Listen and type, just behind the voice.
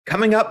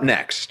Coming up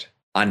next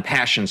on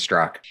Passion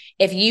Struck.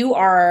 If you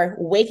are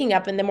waking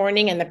up in the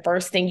morning and the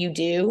first thing you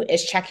do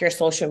is check your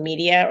social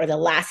media, or the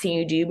last thing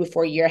you do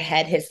before your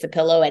head hits the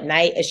pillow at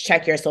night is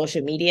check your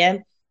social media,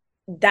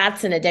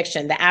 that's an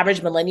addiction. The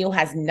average millennial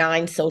has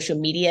 9 social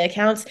media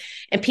accounts,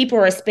 and people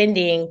are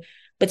spending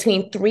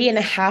between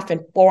 3.5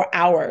 and 4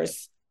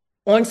 hours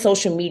on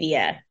social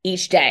media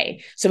each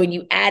day. So when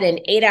you add in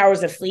 8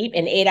 hours of sleep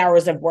and 8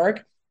 hours of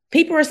work,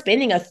 people are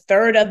spending a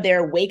third of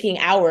their waking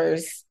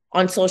hours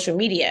on social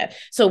media.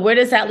 So where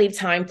does that leave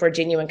time for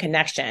genuine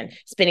connection,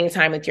 spending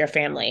time with your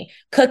family,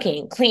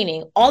 cooking,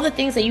 cleaning, all the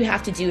things that you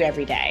have to do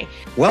every day?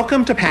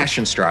 Welcome to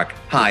Passion Struck.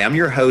 Hi, I'm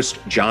your host,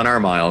 John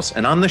R. Miles,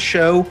 and on the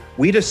show,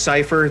 we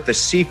decipher the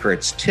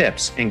secrets,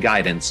 tips, and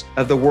guidance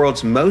of the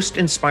world's most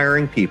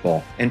inspiring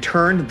people and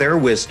turn their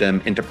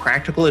wisdom into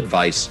practical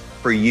advice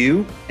for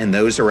you and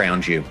those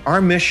around you.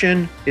 Our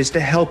mission is to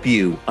help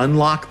you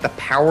unlock the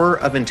power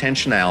of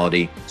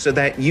intentionality so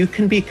that you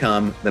can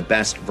become the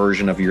best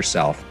version of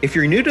yourself. If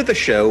you're new to the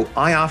show,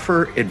 I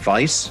offer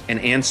advice and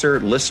answer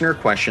listener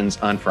questions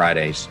on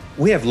Fridays.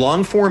 We have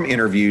long-form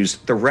interviews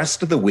the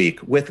rest of the week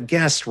with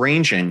guests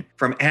ranging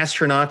from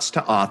astronauts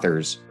to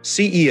authors,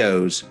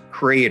 CEOs,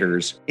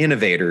 creators,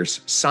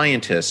 innovators,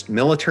 scientists,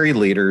 military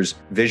leaders,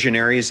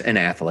 visionaries, and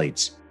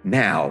athletes.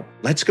 Now,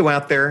 let's go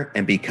out there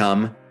and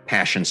become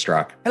Passion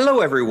Struck.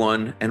 Hello,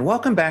 everyone, and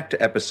welcome back to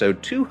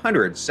episode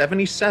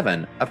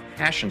 277 of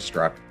Passion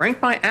Struck, ranked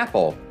by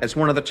Apple as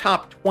one of the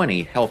top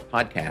 20 health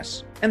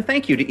podcasts. And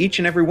thank you to each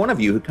and every one of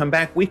you who come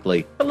back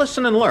weekly to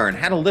listen and learn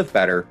how to live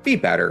better, be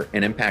better,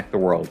 and impact the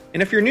world.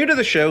 And if you're new to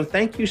the show,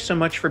 thank you so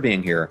much for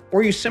being here.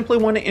 Or you simply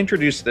want to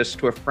introduce this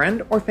to a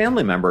friend or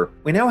family member,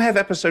 we now have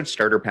episode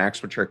starter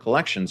packs, which are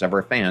collections of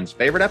our fans'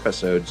 favorite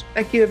episodes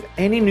that give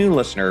any new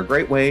listener a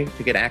great way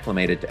to get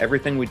acclimated to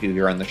everything we do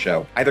here on the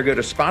show. Either go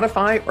to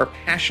Spotify or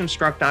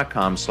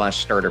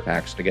passionstruck.com/starter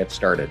packs to get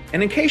started.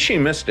 And in case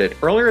you missed it,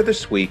 earlier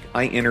this week,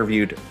 I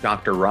interviewed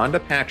Dr. Rhonda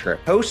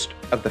Patrick, host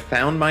of the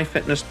Found My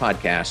Fitness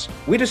podcast.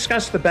 We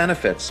discussed the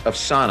benefits of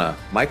sauna,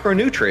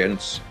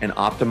 micronutrients, and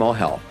optimal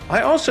health.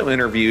 I also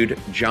interviewed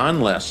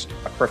John List,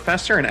 a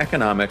professor in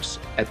economics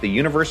at the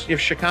University of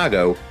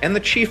Chicago and the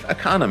chief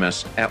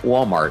economist at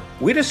Walmart.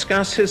 We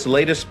discuss his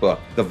latest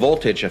book, The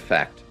Voltage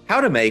Effect: How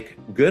to Make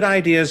Good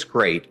Ideas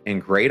Great and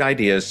Great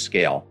Ideas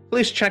Scale.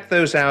 Please check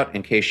those out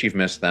in case you've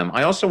missed them.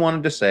 I also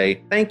wanted to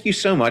say thank you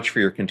so much for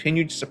your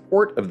continued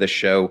support of this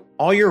show.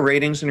 All your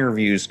ratings and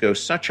reviews go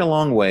such a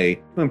long way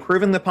to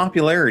improving the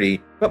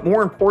popularity, but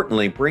more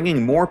importantly,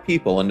 bringing more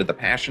people into the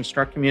Passion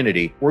Struck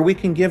community where we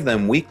can give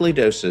them weekly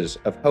doses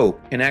of hope,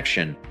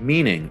 connection,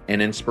 meaning,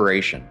 and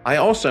inspiration. I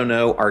also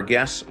know our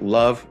guests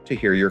love to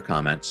hear your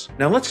comments.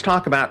 Now let's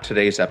talk about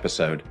today's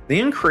episode. The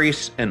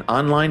increase in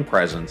online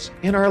presence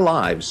in our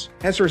lives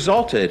has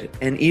resulted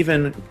in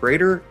even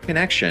greater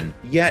connection,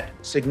 yet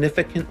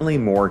significantly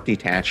more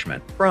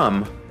detachment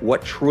from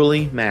what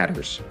truly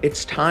matters.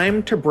 It's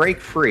time to break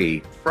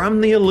free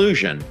from the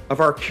illusion of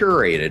our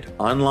curated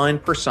online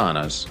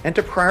personas and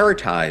to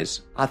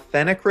prioritize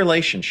authentic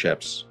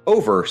relationships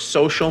over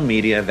social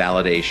media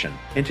validation.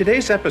 In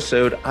today's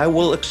episode, I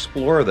will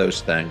explore those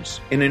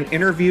things in an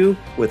interview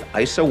with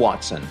Isa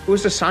Watson, who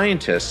is a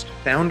scientist,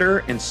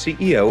 founder and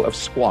CEO of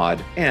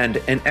Squad, and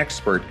an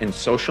expert in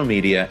social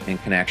media and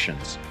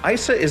connections.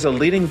 Isa is a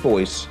leading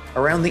voice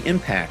around the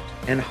impact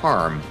and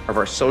harm of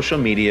our social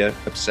media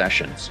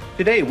obsessions.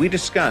 Today, we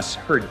discuss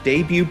her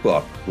debut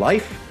book,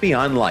 Life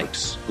Beyond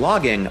Likes,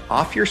 Logging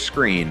Off Your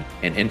Screen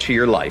and Into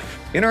Your Life.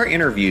 In our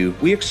interview,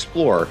 we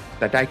explore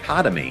the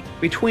dichotomy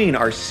between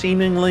our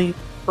seemingly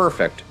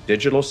perfect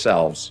digital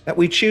selves that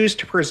we choose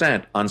to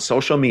present on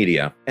social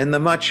media and the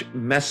much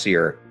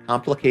messier,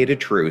 complicated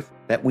truth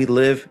that we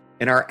live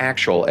in our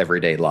actual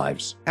everyday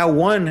lives. How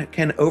one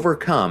can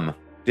overcome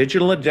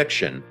digital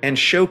addiction and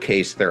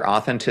showcase their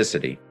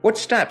authenticity. What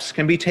steps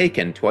can be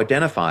taken to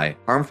identify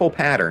harmful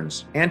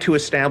patterns and to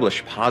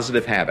establish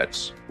positive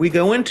habits? We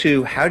go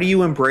into how do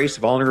you embrace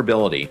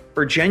vulnerability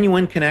for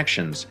genuine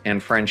connections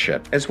and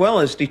friendship, as well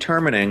as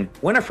determining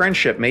when a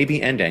friendship may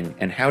be ending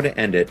and how to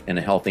end it in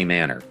a healthy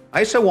manner.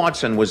 Isa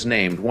Watson was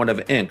named one of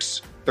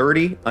Inc.'s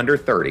 30 Under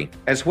 30,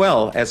 as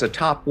well as a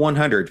top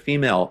 100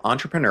 female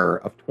entrepreneur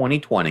of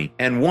 2020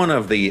 and one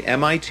of the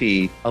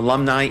MIT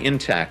Alumni in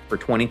Tech for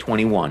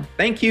 2021.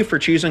 Thank you for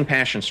choosing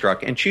Passion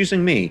Struck and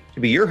choosing me to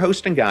be your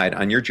host and guide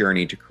on your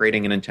journey to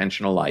creating an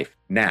intentional life.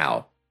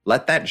 Now,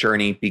 let that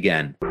journey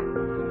begin.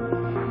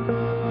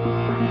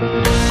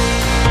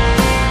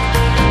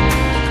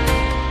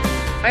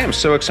 I am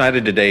so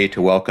excited today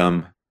to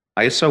welcome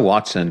Isa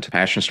Watson to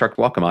Passion Struck.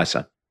 Welcome,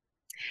 Isa.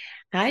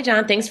 Hi,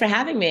 John. Thanks for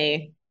having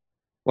me.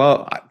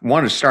 Well, I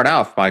wanted to start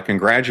off by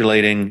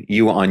congratulating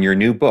you on your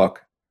new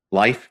book,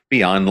 Life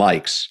Beyond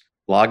Likes,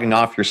 Logging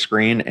Off Your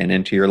Screen and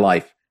Into Your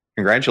Life.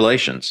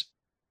 Congratulations.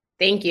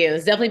 Thank you.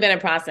 It's definitely been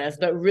a process,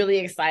 but really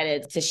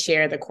excited to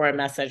share the core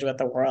message with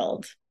the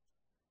world.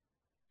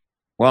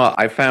 Well,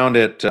 I found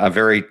it a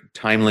very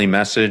timely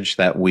message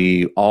that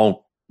we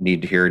all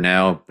need to hear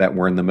now that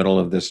we're in the middle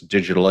of this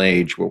digital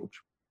age, which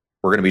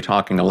we're going to be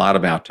talking a lot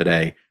about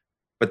today.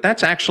 But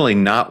that's actually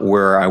not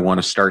where I want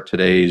to start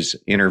today's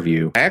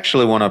interview. I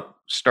actually want to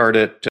start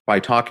it by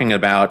talking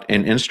about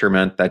an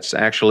instrument that's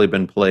actually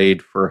been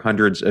played for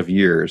hundreds of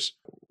years.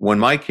 When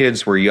my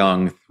kids were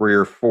young, 3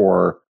 or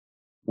 4,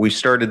 we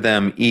started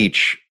them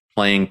each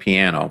playing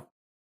piano.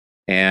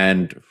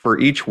 And for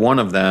each one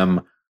of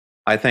them,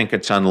 I think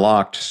it's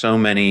unlocked so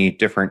many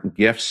different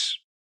gifts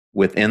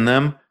within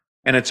them.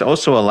 And it's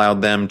also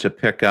allowed them to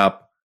pick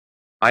up,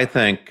 I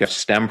think,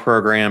 STEM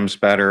programs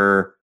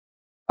better,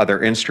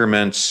 other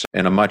instruments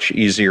in a much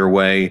easier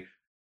way.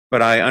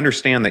 But I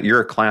understand that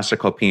you're a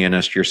classical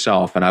pianist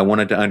yourself, and I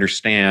wanted to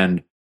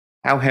understand,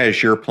 how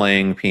has your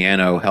playing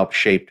piano helped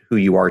shape who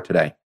you are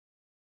today?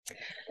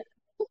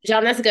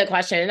 John, that's a good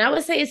question. And I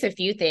would say it's a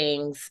few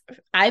things.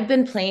 I've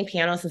been playing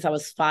piano since I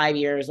was 5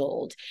 years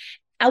old.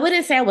 I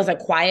wouldn't say I was a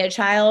quiet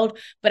child,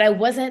 but I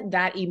wasn't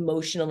that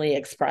emotionally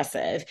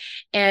expressive.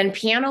 And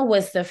piano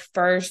was the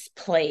first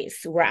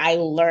place where I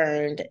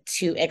learned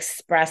to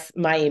express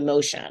my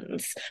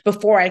emotions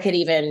before I could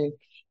even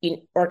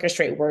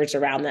orchestrate words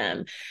around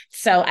them.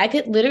 So I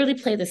could literally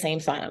play the same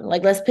song.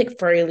 Like, let's pick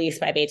Fur Elise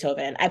by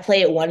Beethoven. I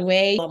play it one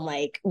way. I'm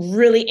like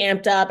really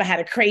amped up. I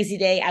had a crazy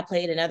day. I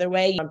play it another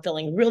way. I'm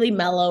feeling really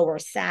mellow or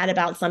sad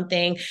about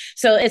something.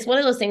 So it's one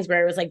of those things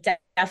where it was like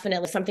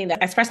definitely something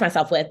that I express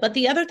myself with. But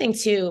the other thing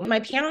too, my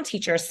piano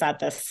teacher said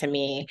this to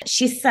me.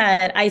 She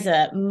said,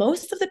 Isa,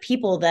 most of the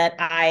people that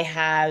I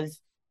have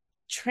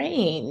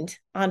trained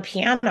on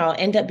piano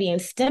end up being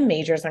STEM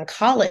majors in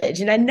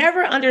college. And I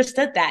never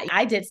understood that.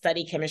 I did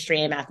study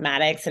chemistry and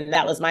mathematics, and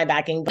that was my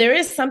backing. There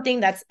is something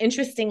that's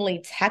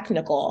interestingly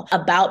technical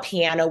about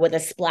piano with a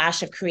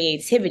splash of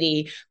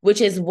creativity,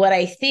 which is what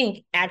I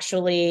think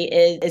actually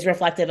is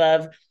reflective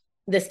of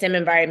the STEM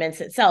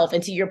environments itself.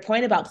 And to your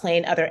point about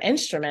playing other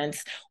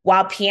instruments,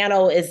 while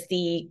piano is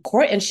the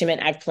core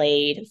instrument I've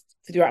played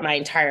throughout my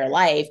entire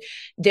life,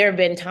 there have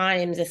been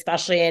times,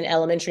 especially in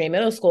elementary and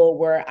middle school,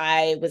 where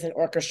I was in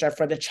orchestra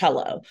for the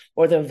cello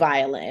or the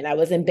violin. I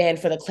was in band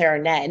for the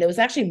clarinet. And it was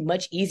actually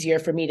much easier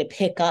for me to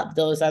pick up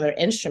those other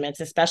instruments,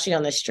 especially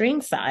on the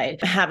string side,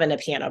 having a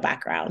piano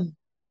background.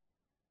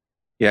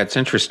 Yeah, it's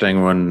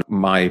interesting. When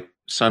my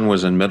son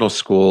was in middle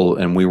school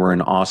and we were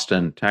in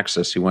Austin,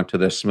 Texas, he went to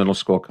this middle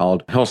school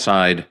called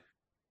Hillside,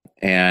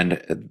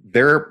 and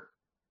their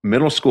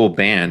middle school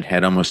band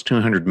had almost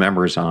 200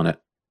 members on it.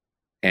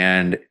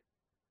 And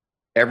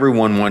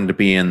everyone wanted to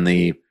be in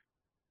the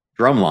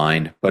drum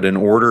line, but in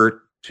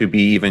order to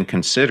be even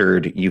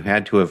considered, you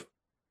had to have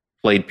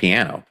played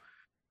piano,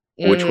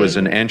 which was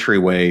an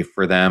entryway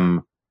for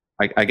them,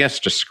 I guess,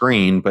 to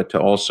screen, but to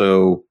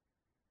also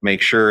make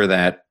sure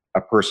that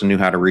a person knew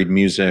how to read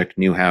music,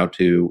 knew how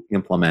to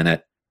implement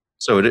it.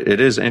 So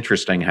it is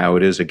interesting how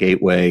it is a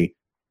gateway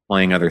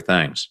playing other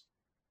things.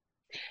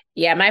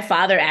 Yeah, my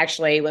father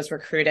actually was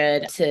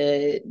recruited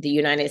to the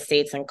United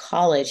States in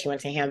college. He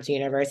went to Hampton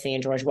University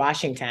in George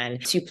Washington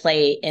to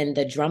play in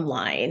the drum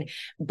line,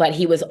 but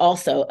he was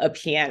also a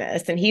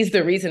pianist. And he's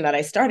the reason that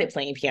I started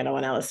playing piano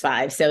when I was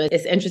 5. So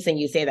it's interesting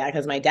you say that,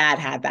 because my dad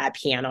had that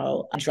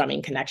piano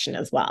drumming connection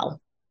as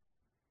well.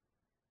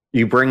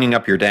 You bringing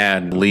up your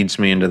dad leads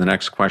me into the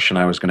next question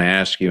I was going to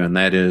ask you, and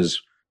that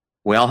is,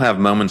 we all have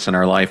moments in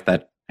our life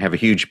that have a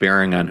huge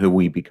bearing on who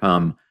we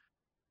become.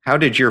 How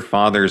did your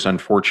father's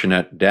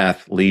unfortunate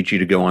death lead you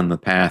to go on the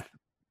path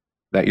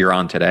that you're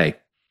on today?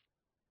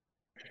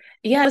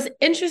 Yeah, it's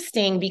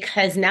interesting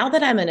because now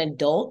that I'm an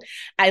adult,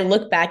 I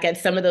look back at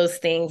some of those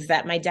things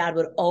that my dad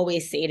would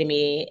always say to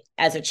me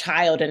as a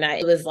child. And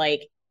it was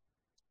like,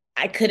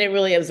 I couldn't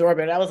really absorb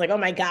it. I was like, oh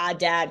my God,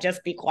 dad,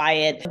 just be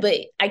quiet. But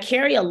I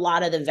carry a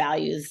lot of the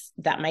values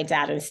that my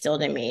dad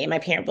instilled in me.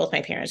 Both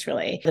my parents,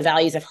 really, the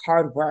values of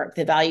hard work,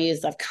 the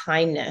values of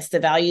kindness,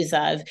 the values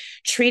of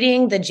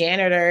treating the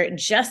janitor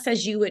just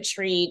as you would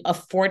treat a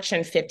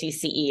Fortune 50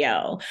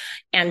 CEO.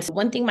 And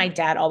one thing my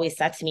dad always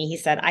said to me, he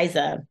said,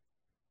 Isa,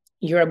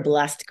 you're a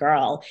blessed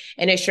girl,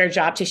 and it's your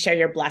job to share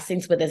your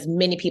blessings with as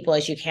many people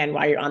as you can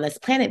while you're on this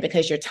planet,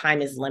 because your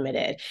time is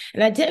limited.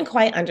 And I didn't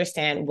quite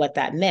understand what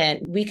that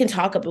meant. We can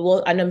talk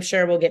about, and I'm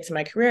sure we'll get to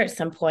my career at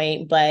some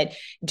point, but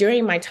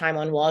during my time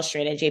on Wall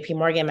Street at JP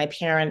Morgan, my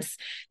parents,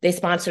 they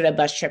sponsored a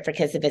bus trip for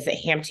kids to visit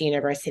Hampton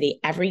University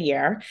every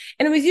year.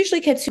 And it was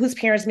usually kids whose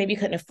parents maybe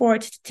couldn't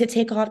afford to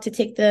take off to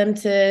take them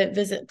to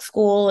visit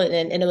school.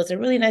 And it was a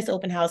really nice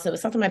open house. It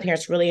was something my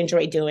parents really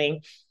enjoyed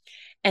doing.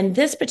 And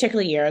this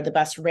particular year, the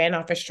bus ran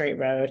off a straight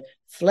road,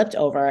 flipped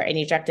over, and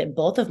ejected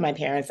both of my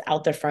parents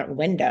out the front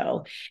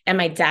window. And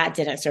my dad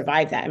didn't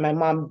survive that. And my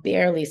mom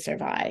barely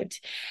survived.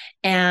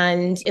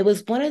 And it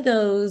was one of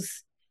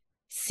those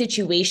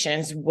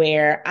situations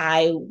where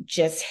I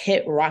just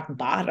hit rock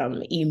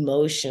bottom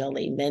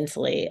emotionally,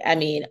 mentally. I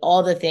mean,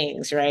 all the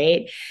things,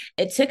 right?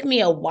 It took me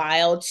a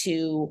while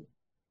to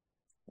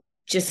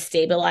just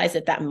stabilized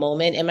at that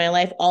moment in my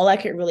life, all I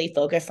could really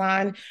focus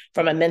on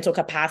from a mental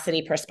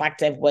capacity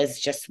perspective was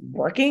just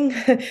working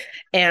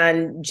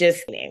and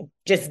just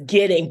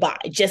getting by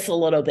just a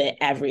little bit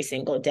every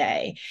single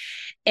day.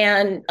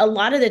 And a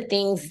lot of the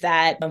things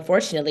that,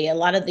 unfortunately, a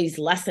lot of these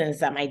lessons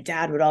that my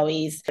dad would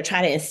always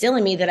try to instill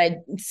in me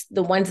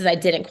the ones that I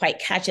didn't quite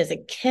catch as a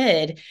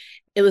kid,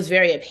 it was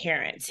very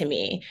apparent to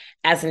me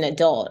as an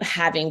adult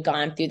having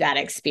gone through that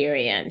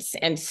experience.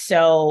 And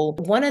so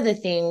one of the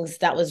things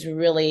that was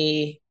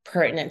really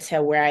pertinent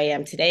to where I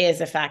am today is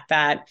the fact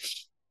that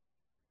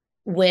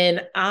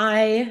when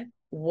I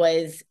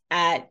was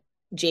at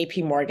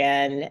JP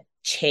Morgan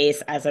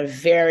Chase as a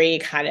very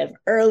kind of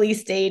early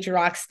stage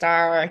rock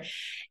star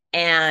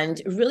and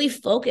really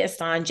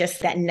focused on just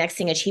that next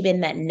thing,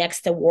 achieving that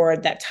next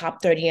award, that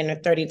top 30 under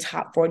 30,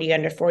 top 40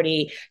 under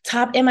 40,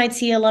 top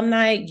MIT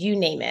alumni, you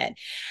name it.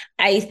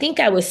 I think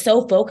I was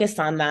so focused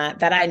on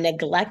that I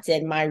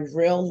neglected my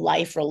real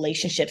life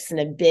relationships in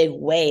a big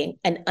way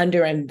and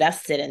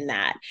underinvested in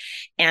that.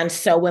 And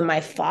so when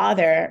my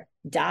father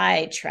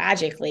died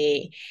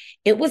tragically,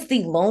 it was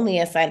the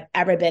loneliest I've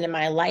ever been in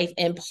my life,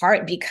 in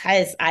part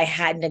because I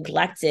had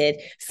neglected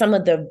some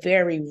of the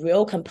very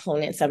real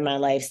components of my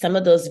life, some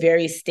of those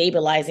very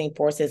stabilizing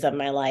forces of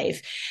my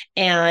life.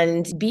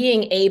 And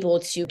being able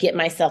to get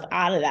myself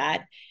out of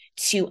that,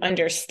 to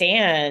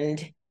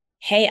understand,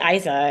 hey,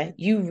 Isa,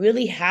 you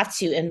really have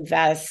to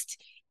invest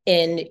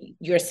in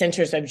your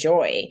centers of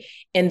joy,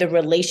 in the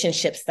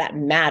relationships that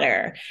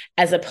matter,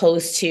 as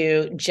opposed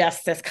to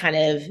just this kind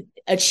of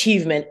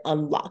achievement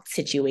unlocked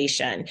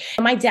situation.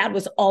 My dad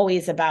was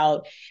always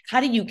about, how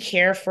do you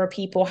care for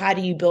people? How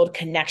do you build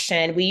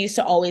connection? We used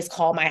to always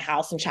call my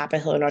house in Chapel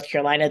Hill, North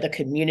Carolina, the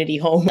community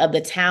home of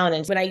the town.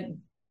 And when I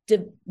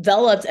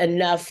developed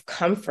enough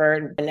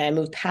comfort and I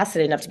moved past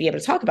it enough to be able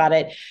to talk about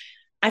it,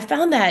 I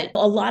found that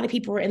a lot of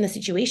people were in the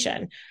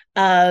situation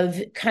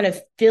of kind of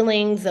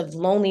feelings of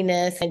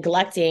loneliness,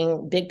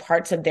 neglecting big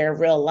parts of their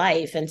real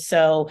life. And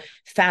so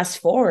fast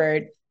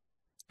forward,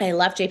 I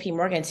left JP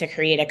Morgan to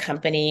create a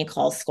company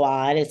called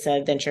Squad. It's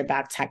a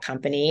venture-backed tech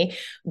company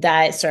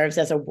that serves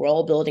as a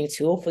world-building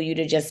tool for you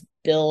to just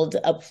build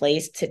a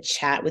place to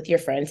chat with your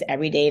friends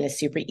every day in a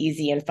super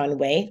easy and fun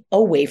way,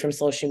 away from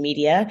social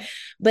media.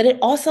 But it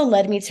also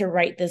led me to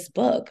write this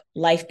book,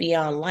 Life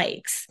Beyond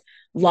Likes,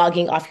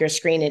 logging off your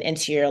screen and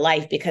into your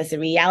life, because the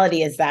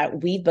reality is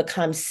that we've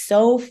become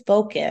so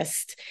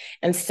focused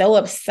and so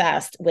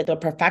obsessed with the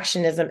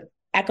perfectionism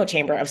echo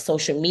chamber of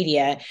social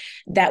media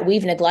that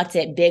we've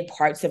neglected big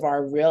parts of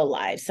our real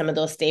lives, some of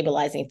those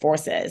stabilizing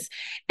forces.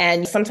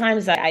 And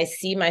sometimes I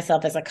see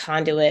myself as a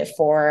conduit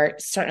for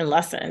certain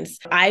lessons.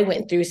 I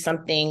went through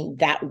something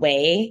that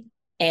way,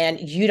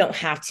 and you don't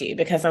have to,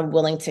 because I'm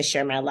willing to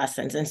share my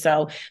lessons. And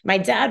so my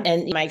dad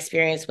and my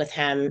experience with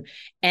him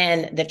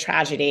and the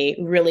tragedy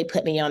really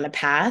put me on the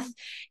path.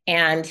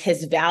 And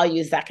his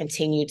values that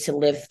continue to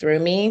live through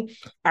me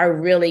are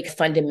really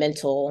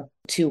fundamental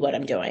to what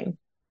I'm doing.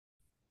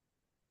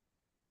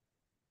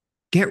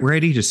 Get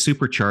ready to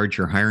supercharge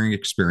your hiring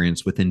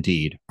experience with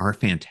Indeed, our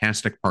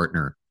fantastic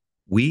partner.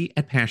 We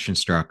at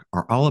PassionStruck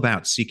are all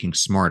about seeking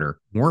smarter,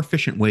 more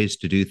efficient ways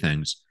to do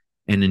things,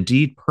 and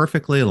Indeed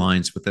perfectly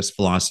aligns with this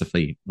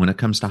philosophy when it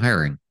comes to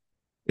hiring.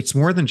 It's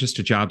more than just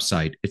a job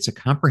site, it's a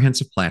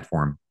comprehensive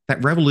platform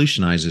that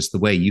revolutionizes the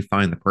way you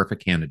find the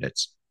perfect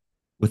candidates.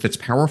 With its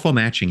powerful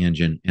matching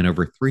engine and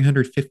over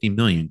 350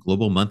 million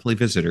global monthly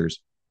visitors,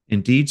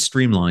 Indeed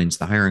streamlines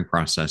the hiring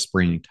process,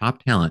 bringing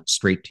top talent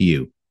straight to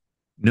you.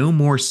 No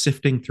more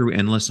sifting through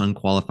endless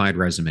unqualified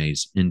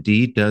resumes.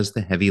 Indeed does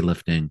the heavy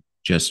lifting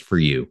just for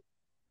you.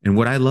 And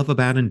what I love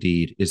about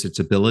Indeed is its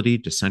ability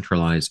to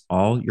centralize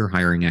all your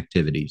hiring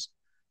activities,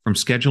 from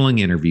scheduling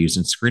interviews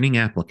and screening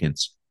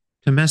applicants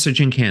to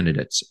messaging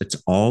candidates.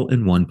 It's all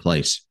in one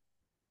place.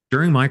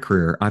 During my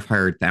career, I've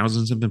hired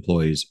thousands of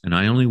employees, and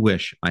I only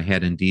wish I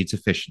had Indeed's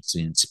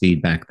efficiency and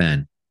speed back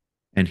then.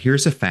 And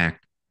here's a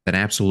fact that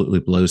absolutely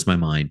blows my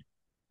mind.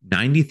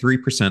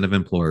 93% of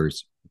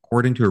employers,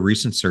 according to a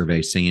recent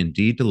survey, say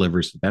Indeed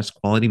delivers the best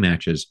quality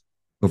matches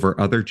over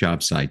other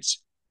job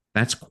sites.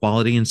 That's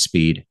quality and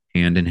speed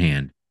hand in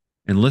hand.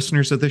 And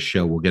listeners of this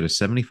show will get a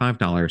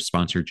 $75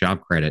 sponsored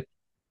job credit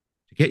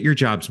to get your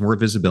jobs more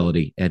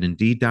visibility at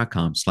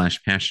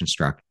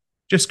Indeed.com/PassionStruck.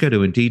 Just go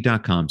to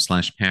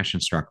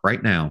Indeed.com/PassionStruck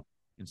right now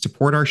and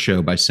support our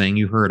show by saying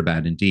you heard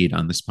about Indeed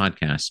on this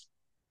podcast.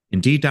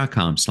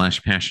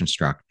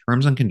 Indeed.com/PassionStruck.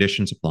 Terms and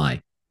conditions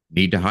apply.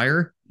 Need to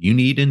hire? You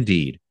need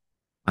Indeed.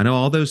 I know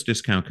all those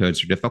discount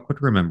codes are difficult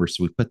to remember,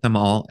 so we put them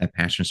all at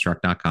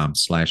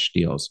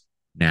PassionStruck.com/deals.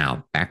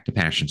 Now, back to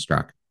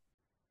PassionStruck.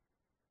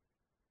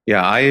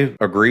 Yeah, I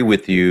agree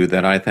with you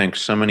that I think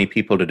so many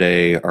people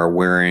today are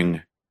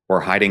wearing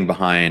or hiding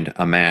behind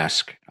a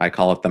mask. I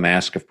call it the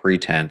mask of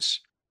pretense,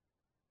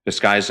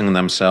 disguising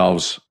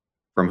themselves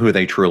from who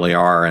they truly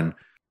are. And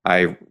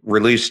I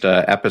released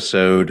an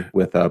episode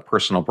with a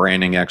personal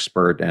branding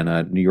expert and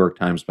a New York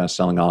Times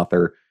bestselling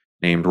author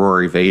named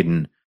Rory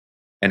Vaden.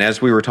 And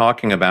as we were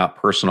talking about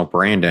personal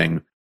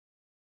branding,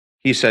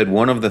 he said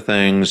one of the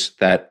things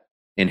that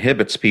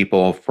inhibits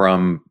people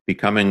from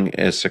becoming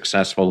as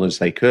successful as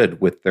they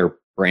could with their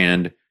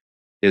brand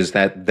is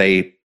that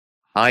they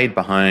hide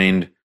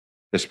behind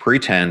this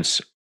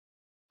pretense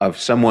of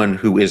someone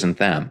who isn't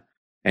them.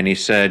 And he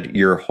said,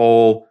 your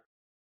whole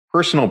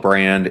personal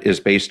brand is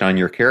based on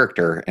your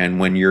character. And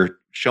when you're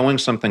showing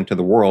something to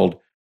the world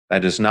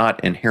that is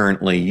not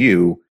inherently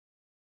you,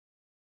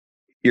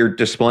 you're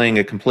displaying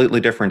a completely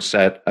different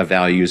set of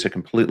values, a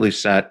completely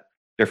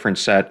different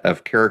set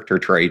of character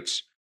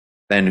traits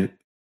than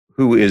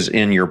who is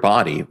in your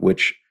body,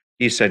 which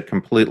he said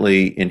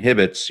completely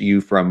inhibits you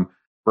from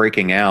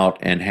breaking out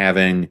and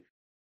having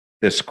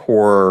this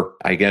core,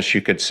 I guess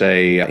you could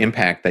say,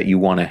 impact that you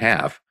want to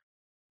have,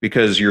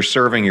 because you're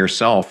serving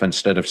yourself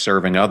instead of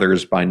serving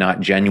others by not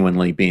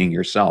genuinely being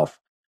yourself.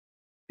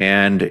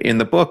 And in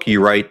the book,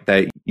 you write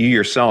that you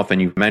yourself,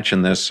 and you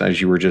mentioned this as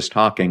you were just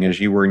talking, as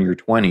you were in your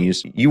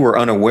 20s, you were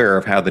unaware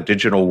of how the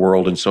digital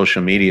world and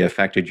social media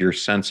affected your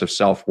sense of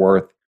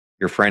self-worth,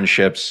 your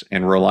friendships,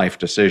 and real life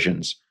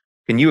decisions.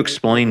 Can you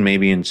explain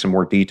maybe in some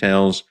more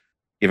details,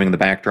 giving the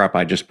backdrop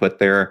I just put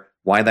there,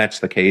 why that's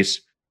the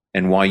case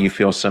and why you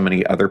feel so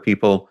many other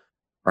people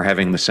are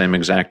having the same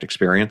exact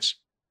experience?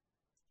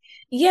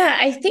 Yeah,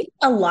 I think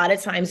a lot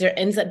of times there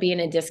ends up being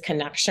a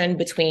disconnection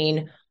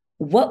between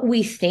what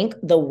we think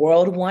the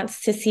world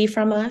wants to see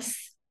from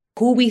us,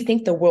 who we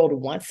think the world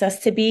wants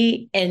us to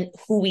be, and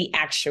who we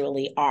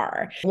actually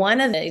are.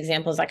 One of the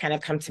examples that kind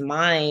of come to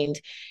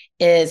mind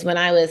is when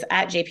I was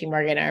at JP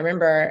Morgan. I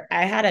remember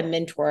I had a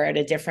mentor at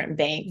a different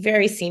bank,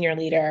 very senior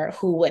leader,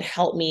 who would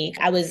help me.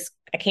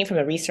 I came from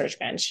the research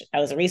bench. I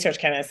was a research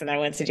chemist and I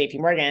went to JP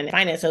Morgan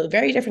finance, so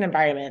very different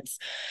environments.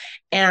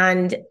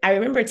 And I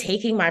remember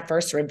taking my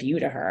first review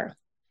to her,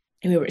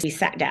 and we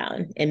sat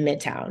down in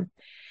Midtown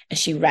and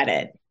she read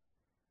it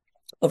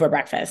over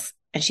breakfast.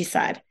 And she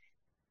said,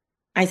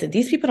 I said,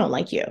 these people don't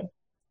like you.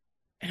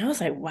 And I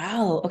was like,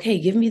 wow, okay,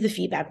 give me the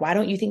feedback. Why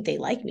don't you think they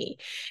like me?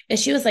 And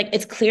she was like,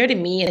 it's clear to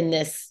me in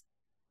this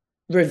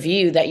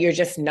review that you're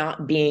just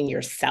not being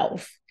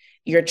yourself.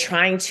 You're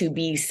trying to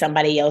be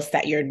somebody else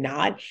that you're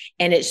not.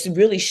 And it's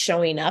really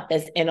showing up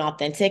as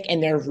inauthentic,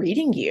 and they're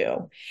reading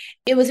you.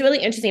 It was really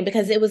interesting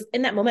because it was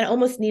in that moment, I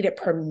almost needed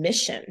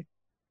permission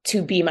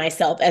to be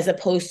myself, as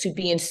opposed to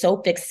being so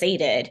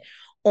fixated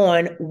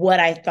on what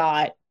I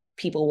thought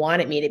people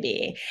wanted me to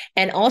be.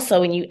 And also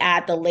when you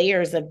add the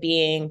layers of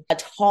being a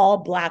tall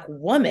Black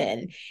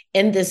woman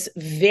in this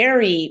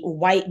very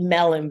white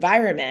male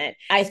environment,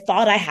 I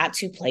thought I had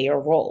to play a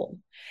role.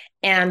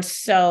 And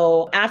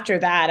so after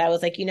that, I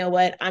was like, you know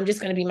what? I'm just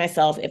going to be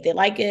myself. If they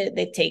like it,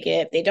 they take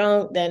it. If they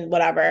don't, then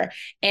whatever.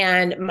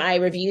 And my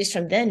reviews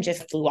from then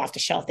just flew off the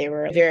shelf. They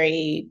were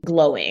very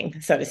glowing,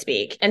 so to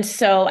speak. And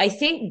so I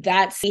think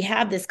we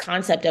have this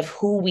concept of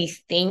who we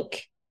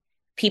think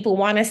people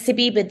want us to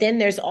be. But then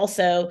there's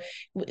also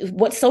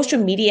what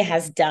social media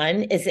has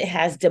done is it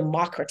has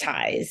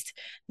democratized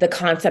the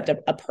concept of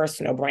a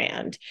personal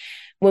brand.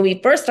 When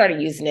we first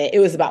started using it, it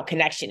was about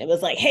connection. It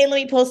was like, hey, let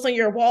me post on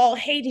your wall.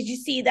 Hey, did you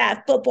see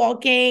that football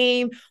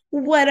game?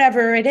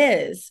 Whatever it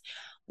is.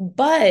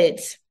 But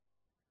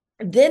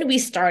then we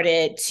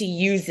started to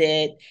use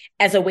it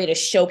as a way to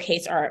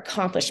showcase our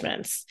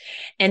accomplishments.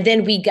 And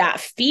then we got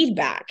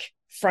feedback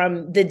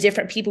from the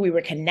different people we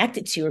were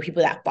connected to, or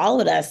people that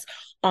followed us,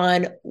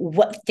 on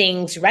what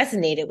things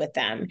resonated with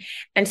them.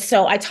 And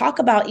so I talk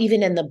about,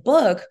 even in the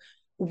book,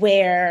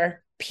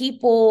 where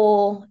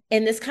people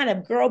in this kind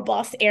of girl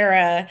boss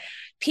era,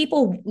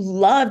 people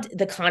loved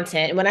the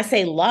content. And when I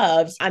say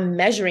loved, I'm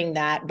measuring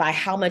that by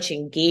how much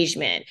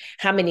engagement,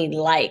 how many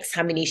likes,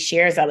 how many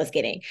shares I was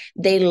getting.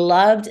 They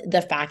loved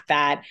the fact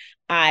that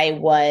I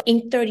was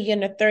Inc. 30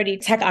 under 30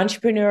 tech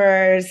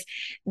entrepreneurs,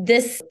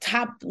 this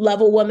top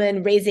level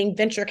woman raising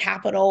venture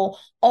capital,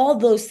 all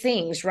those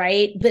things,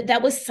 right? But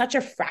that was such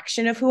a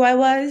fraction of who I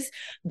was.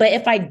 But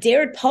if I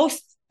dared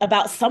post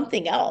about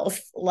something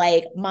else,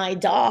 like my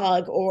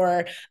dog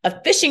or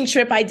a fishing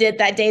trip I did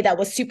that day that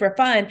was super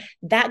fun,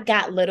 that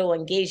got little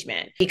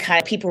engagement,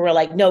 because people were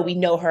like, no, we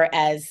know her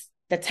as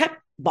the tech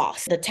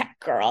boss, the tech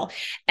girl.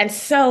 And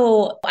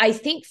so I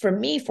think for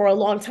me, for a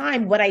long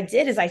time, what I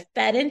did is I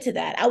fed into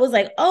that. I was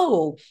like,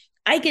 oh,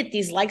 I get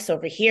these likes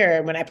over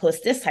here when I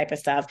post this type of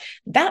stuff.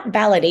 That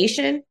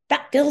validation,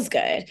 that feels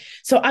good.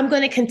 So I'm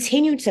going to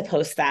continue to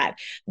post that.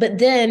 But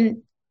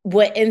then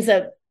what ends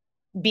up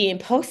being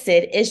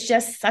posted is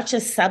just such a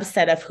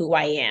subset of who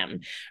I am,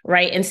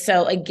 right? And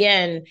so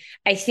again,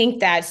 I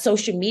think that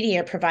social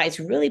media provides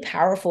really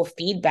powerful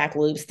feedback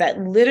loops that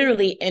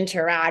literally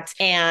interact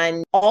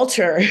and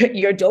alter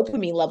your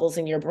dopamine levels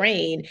in your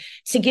brain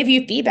to give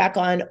you feedback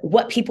on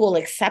what people will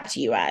accept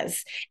you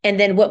as. And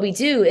then what we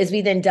do is we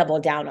then double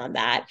down on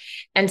that.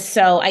 And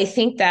so I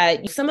think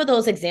that some of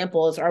those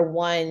examples are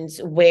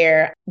ones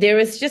where there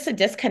was just a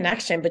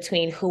disconnection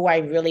between who I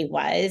really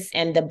was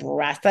and the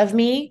breadth of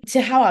me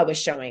to how I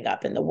was showing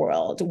up in the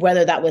world,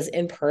 whether that was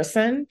in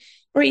person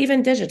or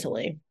even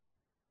digitally.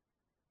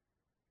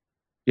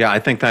 Yeah, I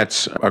think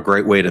that's a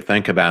great way to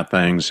think about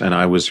things. And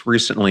I was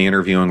recently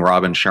interviewing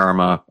Robin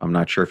Sharma. I'm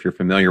not sure if you're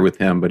familiar with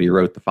him, but he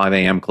wrote the 5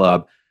 a.m.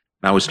 Club.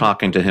 And I was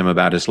talking to him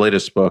about his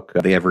latest book,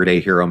 The Everyday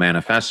Hero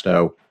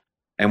Manifesto.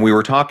 And we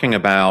were talking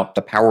about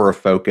the power of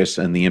focus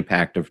and the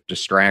impact of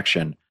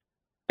distraction.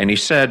 And he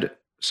said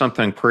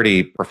something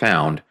pretty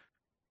profound.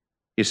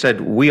 He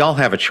said, we all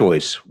have a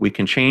choice. We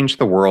can change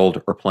the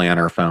world or play on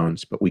our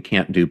phones, but we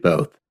can't do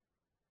both.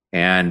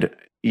 And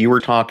you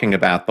were talking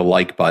about the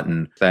like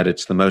button, that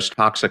it's the most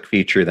toxic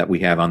feature that we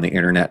have on the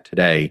internet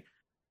today.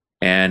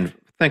 And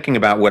thinking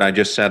about what I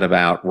just said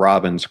about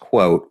Robin's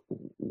quote,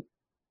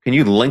 can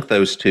you link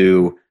those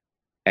two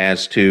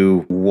as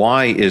to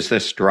why is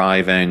this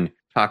driving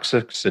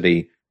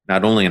toxicity,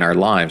 not only in our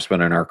lives,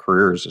 but in our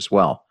careers as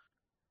well?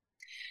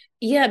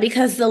 Yeah,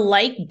 because the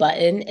like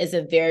button is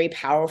a very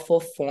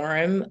powerful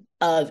form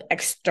of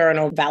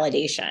external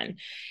validation.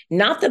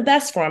 Not the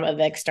best form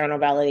of external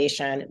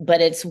validation, but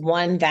it's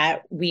one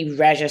that we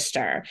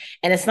register.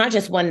 And it's not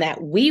just one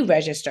that we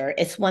register,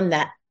 it's one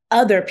that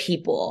other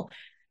people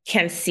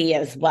can see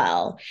as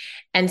well.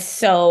 And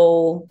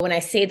so when I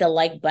say the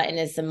like button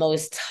is the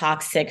most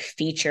toxic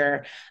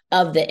feature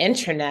of the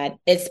internet,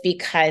 it's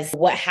because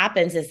what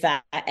happens is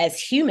that as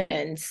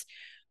humans,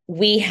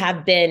 we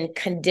have been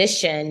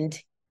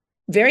conditioned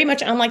very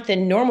much unlike the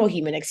normal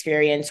human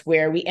experience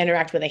where we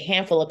interact with a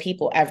handful of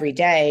people every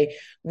day.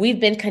 We've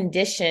been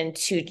conditioned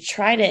to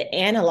try to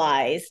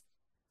analyze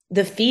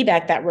the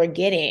feedback that we're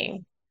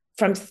getting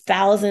from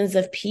thousands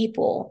of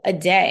people a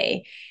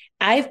day.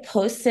 I've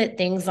posted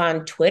things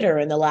on Twitter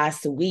in the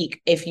last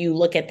week, if you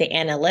look at the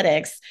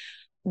analytics,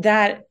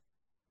 that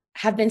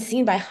have been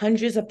seen by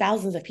hundreds of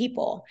thousands of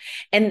people.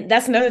 And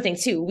that's another thing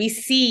too. We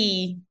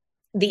see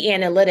the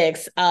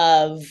analytics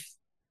of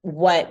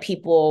what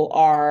people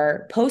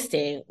are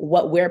posting,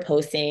 what we're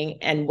posting,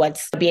 and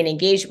what's being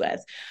engaged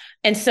with.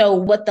 And so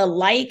what the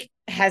like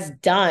has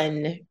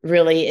done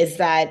really is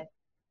that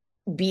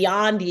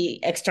beyond the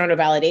external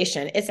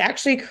validation, it's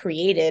actually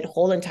created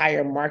whole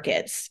entire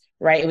markets,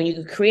 right? When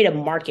you create a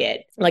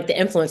market, like the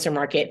influencer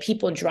market,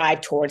 people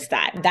drive towards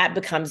that. That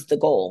becomes the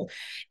goal,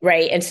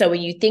 right? And so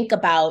when you think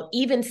about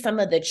even some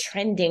of the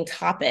trending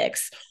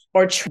topics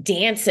or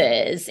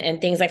dances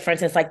and things like, for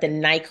instance, like the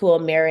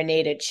NyQuil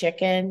marinated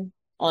chicken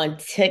on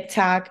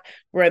TikTok,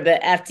 where the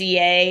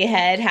FDA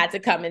head had to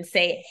come and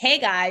say, hey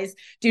guys,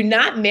 do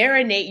not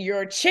marinate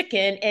your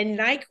chicken in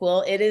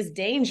NyQuil. It is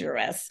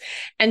dangerous.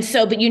 And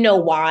so, but you know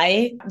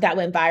why that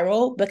went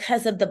viral?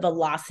 Because of the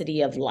velocity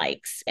of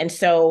likes. And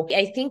so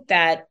I think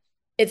that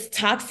it's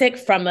toxic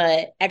from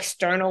an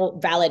external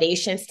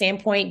validation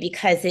standpoint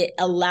because it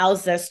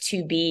allows us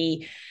to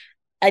be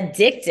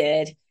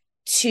addicted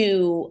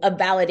to a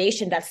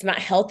validation that's not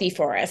healthy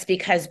for us,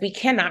 because we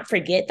cannot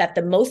forget that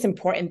the most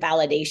important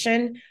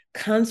validation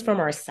comes from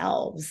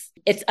ourselves.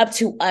 It's up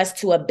to us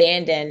to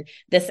abandon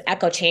this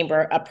echo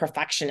chamber of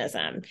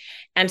perfectionism.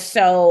 And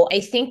so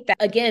I think that,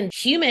 again,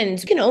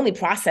 humans can only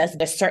process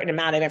a certain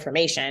amount of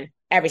information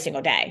every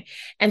single day.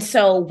 And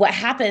so what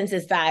happens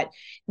is that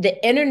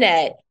the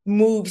internet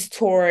moves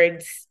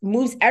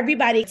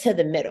everybody to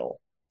the middle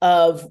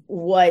of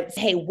what,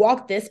 hey,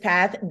 walk this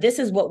path. This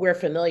is what we're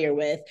familiar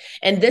with.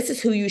 And this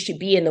is who you should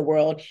be in the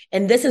world.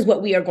 And this is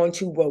what we are going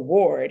to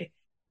reward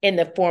in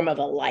the form of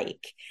a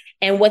like.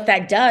 And what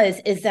that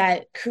does is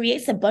that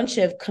creates a bunch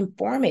of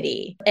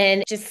conformity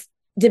and just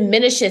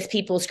diminishes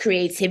people's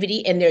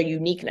creativity and their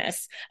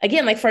uniqueness.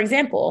 Again, like, for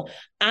example,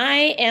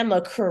 I am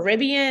a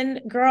Caribbean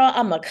girl.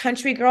 I'm a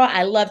country girl.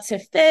 I love to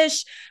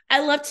fish.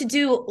 I love to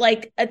do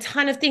like a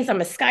ton of things.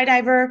 I'm a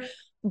skydiver.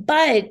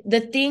 But the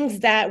things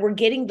that were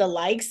getting the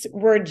likes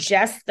were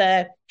just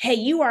the, hey,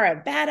 you are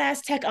a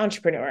badass tech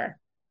entrepreneur.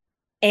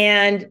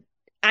 And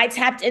I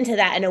tapped into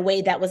that in a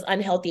way that was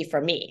unhealthy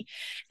for me.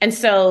 And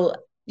so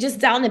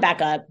just dialing it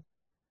back up,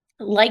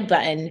 like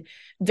button,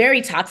 very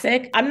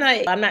toxic. I'm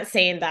not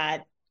saying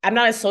that I'm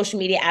not a social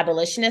media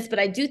abolitionist, but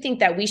I do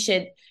think that we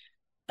should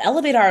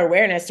elevate our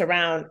awareness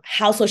around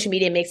how social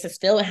media makes us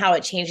feel and how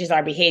it changes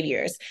our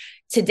behaviors.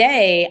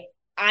 Today,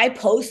 I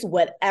post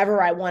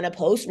whatever I want to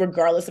post,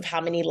 regardless of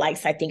how many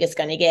likes I think it's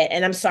going to get.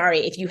 And I'm sorry,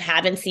 if you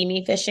haven't seen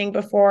me fishing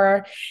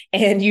before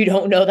and you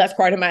don't know that's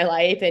part of my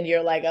life and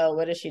you're like, oh,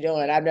 what is she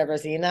doing? I've never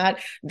seen that.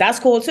 That's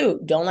cool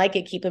too. Don't like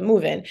it, keep it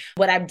moving.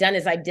 What I've done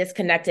is I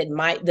disconnected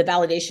the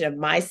validation of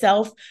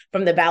myself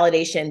from the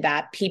validation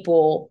that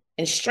people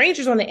and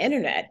strangers on the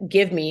internet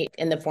give me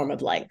in the form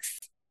of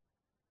likes.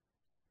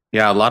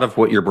 Yeah, a lot of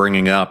what you're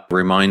bringing up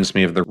reminds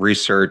me of the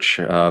research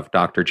of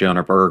Dr.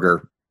 Jonah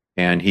Berger.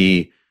 And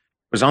he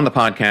was on the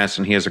podcast,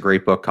 and he has a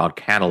great book called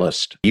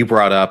Catalyst. You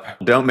brought up,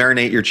 don't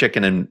marinate your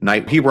chicken in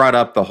night. He brought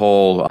up the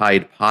whole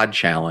Tide Pod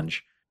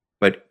challenge.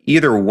 But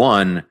either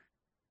one,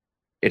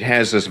 it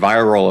has this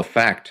viral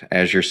effect,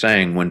 as you're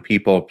saying, when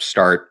people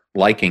start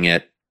liking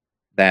it,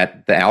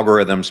 that the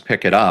algorithms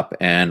pick it up,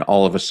 and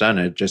all of a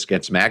sudden it just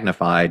gets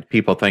magnified,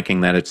 people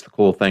thinking that it's the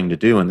cool thing to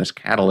do, and this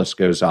catalyst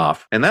goes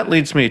off. And that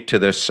leads me to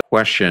this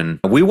question.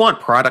 We want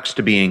products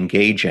to be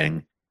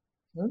engaging.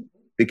 Mm-hmm.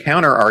 The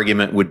counter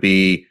argument would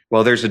be,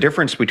 well, there's a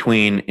difference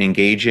between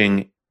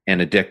engaging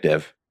and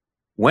addictive.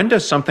 When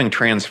does something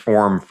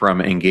transform from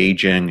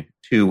engaging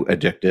to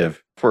addictive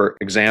For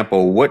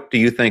example, what do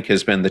you think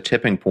has been the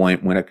tipping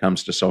point when it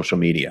comes to social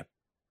media?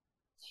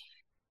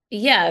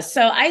 Yeah,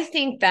 so I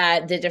think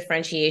that the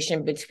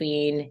differentiation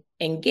between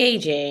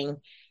engaging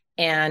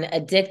and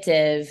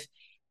addictive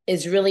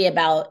is really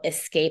about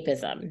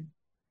escapism.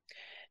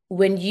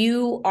 When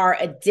you are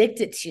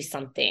addicted to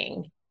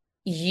something,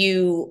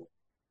 you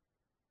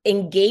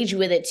engage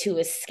with it to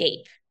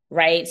escape,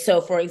 right?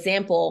 So, for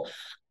example,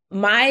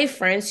 my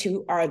friends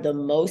who are the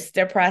most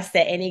depressed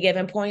at any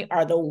given point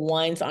are the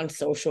ones on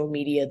social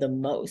media the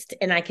most.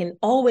 And I can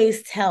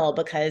always tell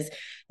because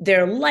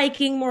they're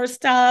liking more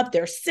stuff,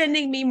 they're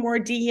sending me more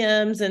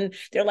DMs, and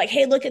they're like,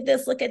 hey, look at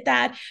this, look at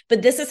that.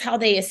 But this is how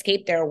they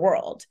escape their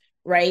world,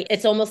 right?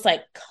 It's almost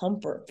like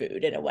comfort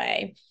food in a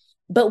way.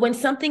 But when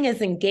something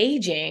is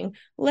engaging,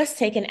 let's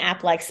take an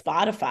app like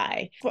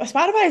Spotify.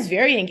 Spotify is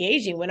very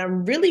engaging. When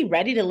I'm really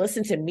ready to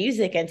listen to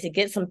music and to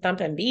get some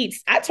thumping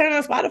beats, I turn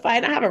on Spotify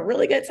and I have a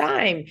really good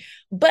time.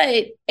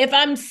 But if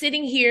I'm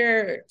sitting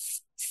here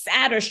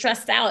sad or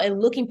stressed out and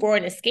looking for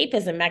an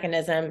escapism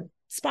mechanism,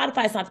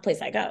 Spotify is not the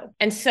place I go.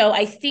 And so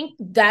I think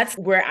that's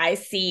where I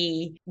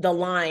see the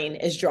line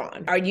is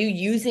drawn. Are you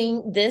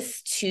using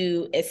this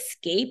to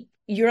escape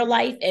your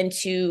life and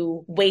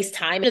to waste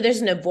time?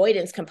 There's an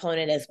avoidance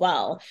component as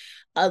well.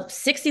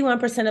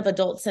 61% of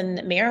adults in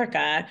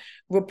America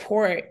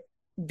report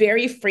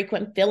very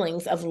frequent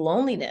feelings of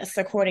loneliness,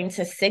 according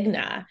to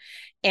Cigna.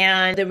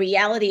 And the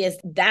reality is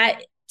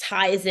that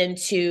ties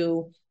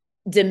into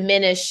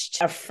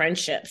diminished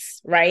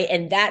friendships, right?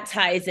 And that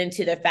ties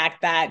into the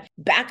fact that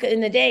back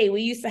in the day,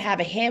 we used to have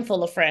a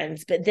handful of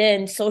friends, but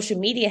then social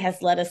media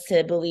has led us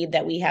to believe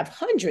that we have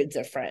hundreds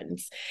of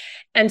friends.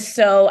 And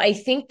so I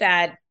think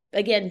that,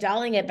 again,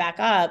 dialing it back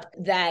up,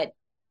 that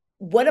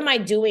what am I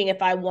doing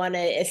if I want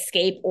to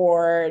escape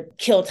or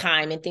kill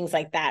time and things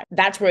like that?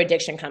 That's where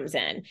addiction comes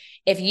in.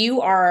 If you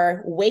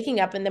are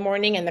waking up in the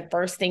morning and the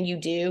first thing you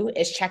do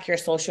is check your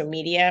social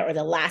media, or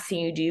the last thing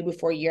you do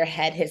before your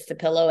head hits the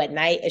pillow at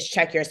night is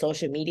check your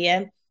social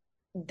media,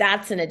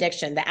 that's an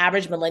addiction. The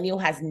average millennial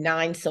has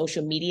 9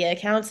 social media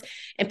accounts,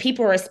 and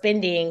people are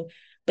spending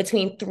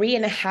between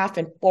 3.5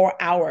 and 4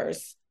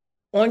 hours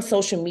on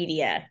social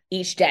media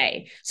each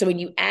day. So when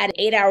you add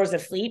 8 hours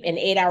of sleep and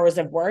 8 hours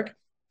of work,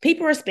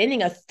 people are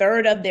spending a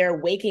third of their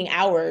waking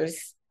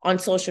hours on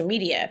social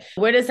media.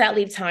 Where does that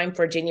leave time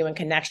for genuine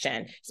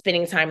connection,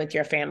 spending time with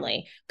your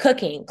family,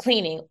 cooking,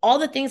 cleaning, all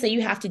the things that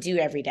you have to do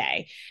every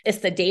day? It's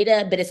the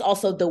data, but it's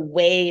also the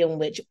way in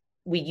which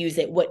we use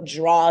it, what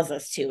draws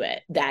us to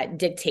it, that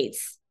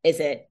dictates, is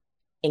it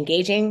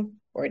engaging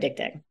or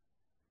addicting?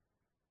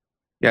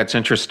 Yeah, it's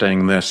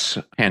interesting. This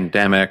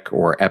pandemic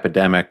or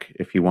epidemic,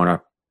 if you want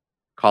to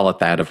call it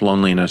that, of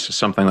loneliness is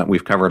something that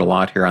we've covered a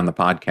lot here on the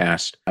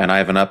podcast. And I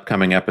have an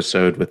upcoming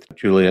episode with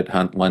Juliet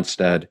Hunt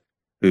Lundstedt,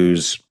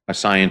 who's a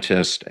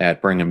scientist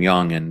at Brigham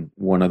Young and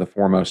one of the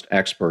foremost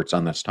experts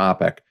on this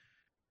topic.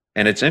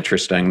 And it's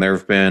interesting. There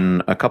have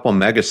been a couple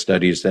mega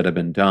studies that have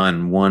been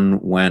done. One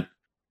went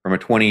from a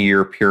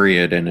 20-year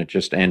period, and it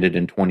just ended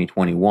in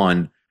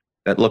 2021,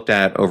 that looked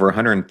at over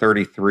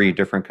 133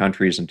 different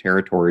countries and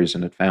territories,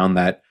 and it found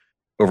that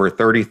over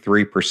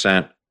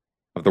 33%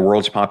 of the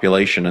world's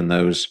population in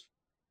those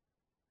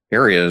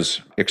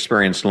areas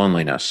experienced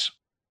loneliness.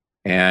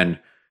 And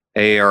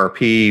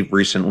AARP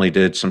recently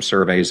did some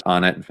surveys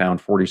on it and found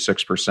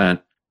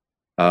 46%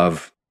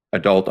 of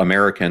adult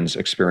Americans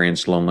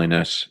experienced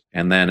loneliness.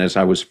 And then as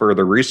I was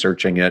further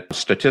researching it,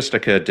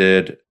 Statistica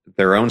did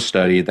their own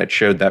study that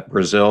showed that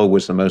Brazil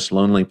was the most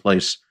lonely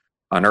place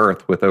on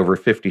earth with over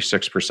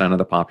 56% of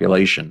the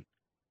population.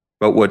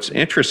 But what's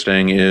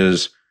interesting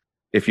is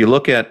if you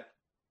look at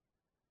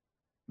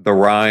the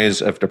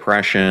rise of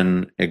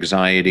depression,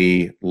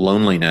 anxiety,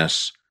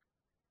 loneliness,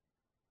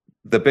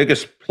 the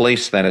biggest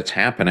place that it's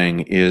happening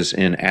is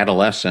in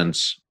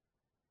adolescence,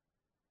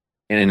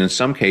 and in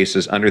some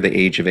cases under the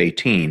age of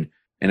 18.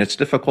 And it's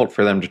difficult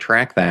for them to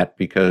track that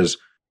because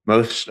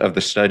most of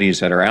the studies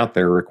that are out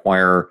there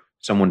require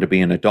someone to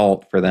be an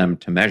adult for them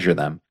to measure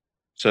them.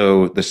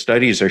 So the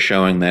studies are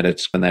showing that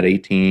it's in that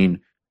 18,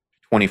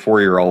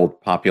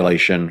 24-year-old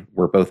population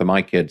where both of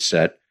my kids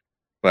sit,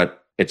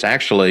 but it's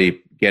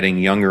actually getting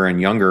younger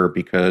and younger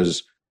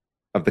because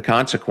of the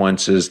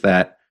consequences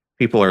that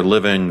people are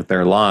living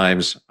their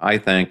lives, I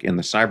think, in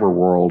the cyber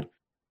world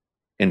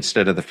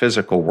instead of the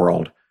physical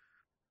world.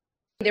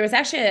 There was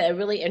actually a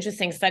really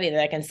interesting study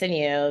that I can send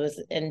you. It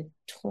was in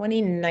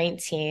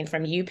 2019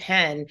 from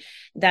UPenn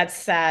that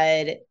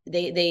said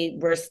they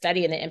were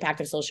studying the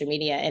impact of social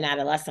media in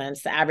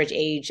adolescence. The average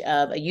age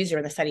of a user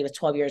in the study was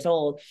 12 years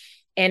old.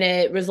 And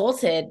it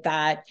resulted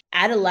that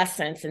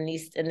adolescents in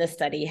this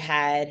study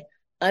had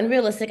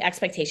unrealistic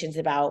expectations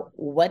about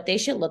what they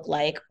should look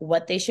like,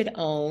 what they should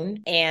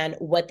own, and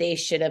what they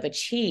should have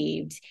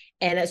achieved.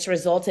 And it's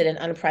resulted in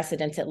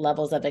unprecedented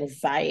levels of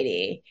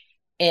anxiety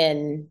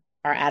in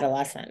our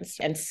adolescents.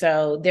 And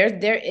so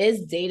there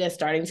is data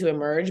starting to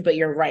emerge, but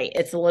you're right.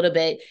 It's a little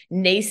bit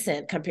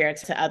nascent compared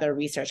to other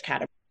research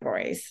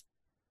categories.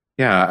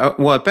 Yeah,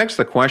 well, it begs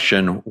the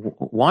question,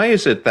 why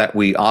is it that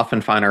we often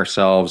find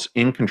ourselves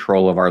in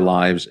control of our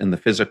lives in the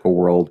physical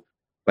world,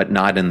 but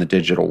not in the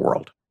digital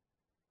world?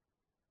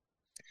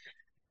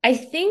 I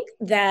think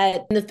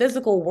that in the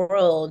physical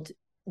world,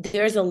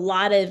 there's a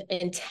lot of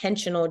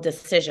intentional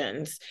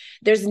decisions.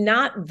 There's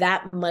not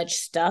that much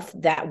stuff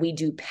that we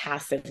do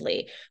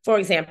passively. For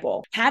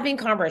example, having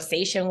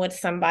conversation with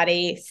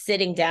somebody,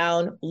 sitting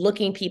down,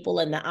 looking people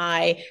in the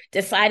eye,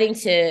 deciding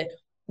to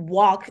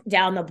walk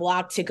down the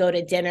block to go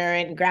to dinner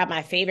and grab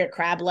my favorite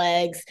crab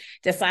legs,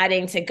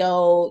 deciding to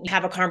go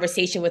have a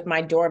conversation with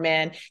my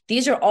doorman.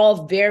 These are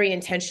all very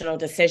intentional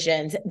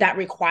decisions that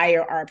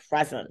require our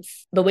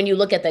presence. But when you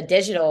look at the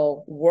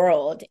digital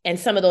world and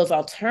some of those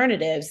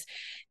alternatives,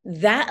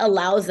 that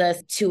allows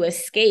us to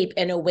escape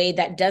in a way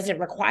that doesn't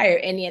require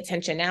any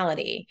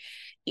intentionality.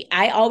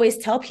 I always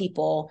tell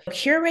people,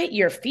 curate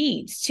your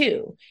feeds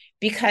too,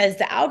 because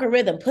the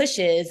algorithm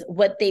pushes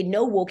what they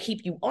know will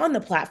keep you on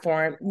the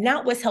platform,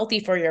 not what's healthy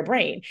for your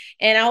brain.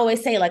 And I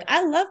always say, like,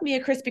 I love me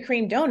a Krispy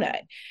Kreme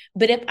donut,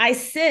 but if I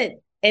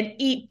sit and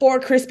eat 4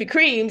 Krispy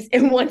Kremes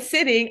in one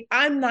sitting,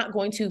 I'm not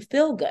going to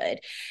feel good.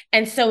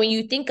 And so when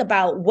you think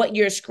about what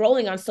you're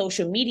scrolling on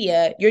social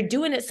media, you're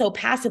doing it so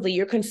passively,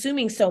 you're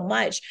consuming so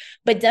much,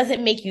 but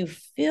doesn't make you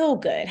feel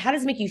good. How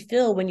does it make you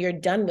feel when you're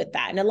done with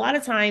that? And a lot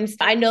of times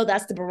I know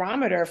that's the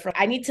barometer for,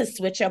 I need to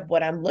switch up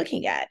what I'm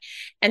looking at.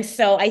 And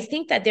so I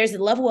think that there's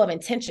a level of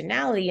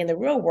intentionality in the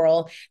real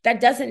world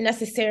that doesn't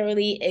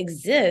necessarily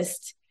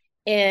exist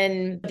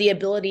in the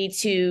ability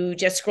to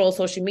just scroll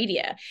social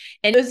media.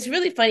 And it was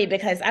really funny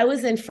because I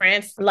was in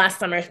France last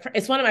summer.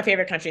 It's one of my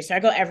favorite countries, so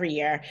I go every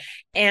year.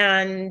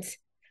 And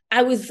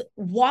I was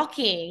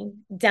walking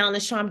down the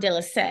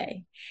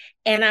Champs-Élysées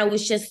and I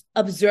was just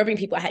observing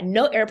people. I had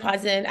no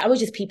AirPods in. I was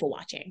just people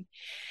watching.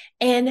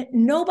 And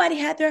nobody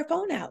had their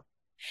phone out.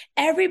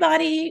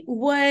 Everybody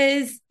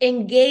was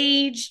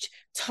engaged,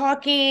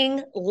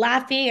 talking,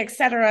 laughing,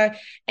 etc.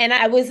 And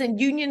I was in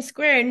Union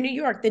Square in New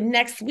York the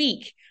next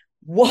week,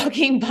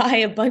 walking by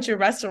a bunch of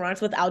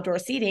restaurants with outdoor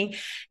seating.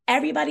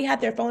 Everybody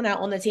had their phone out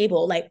on the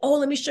table, like, oh,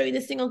 let me show you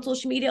this thing on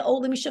social media. Oh,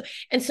 let me show.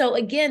 And so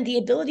again, the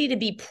ability to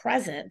be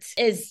present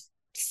is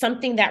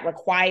something that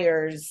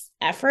requires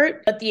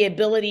effort, but the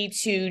ability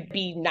to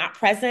be not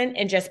present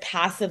and just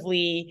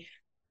passively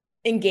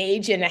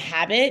engage in a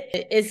habit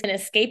is an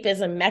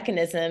escapism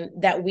mechanism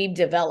that we've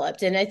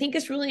developed. And I think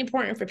it's really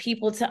important for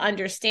people to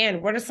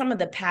understand what are some of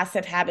the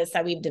passive habits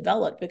that we've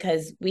developed,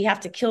 because we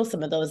have to kill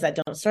some of those that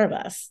don't serve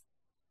us.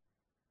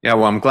 Yeah,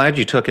 well, I'm glad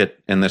you took it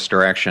in this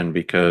direction,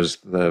 because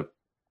the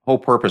whole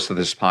purpose of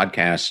this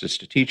podcast is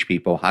to teach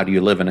people how do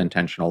you live an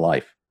intentional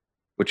life,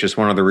 which is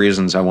one of the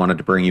reasons I wanted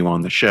to bring you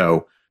on the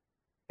show.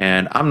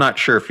 And I'm not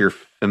sure if you're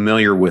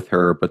familiar with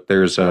her, but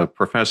there's a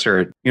professor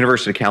at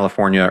University of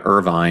California,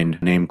 Irvine,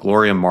 named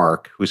Gloria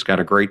Mark, who's got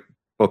a great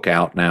book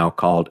out now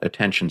called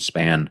Attention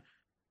Span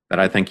that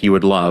I think you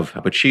would love.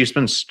 But she's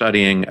been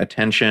studying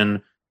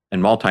attention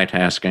and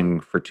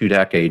multitasking for 2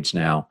 decades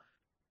now.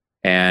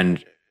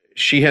 And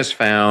she has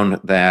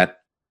found that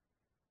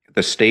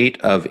the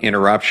state of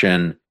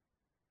interruption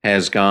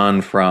has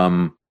gone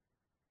from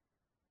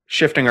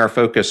shifting our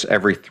focus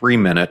every 3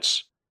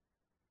 minutes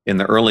in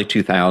the early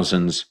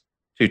 2000s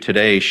to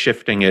today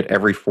shifting it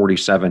every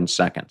 47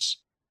 seconds.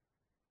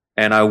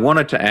 And I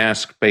wanted to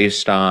ask,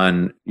 based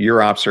on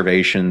your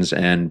observations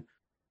and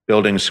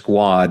building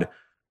Squad,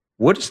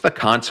 what is the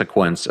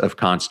consequence of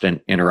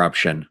constant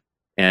interruption?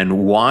 And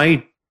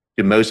why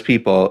do most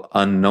people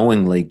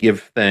unknowingly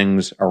give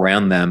things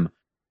around them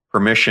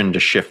permission to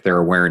shift their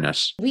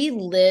awareness? We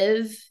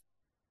live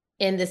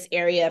in this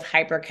area of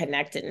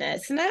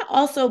hyperconnectedness. And I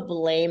also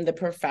blame the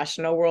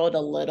professional world a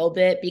little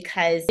bit,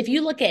 because if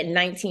you look at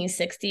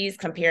 1960s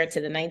compared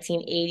to the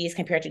 1980s,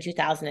 compared to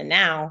 2000 and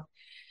now,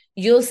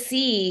 you'll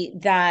see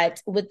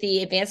that with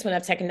the advancement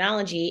of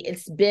technology,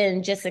 it's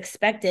been just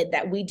expected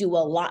that we do a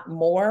lot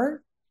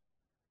more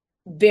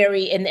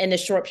in a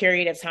short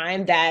period of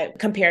time that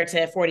compared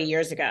to 40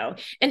 years ago.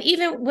 And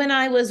even when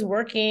I was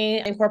working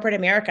in corporate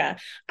America,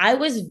 I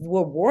was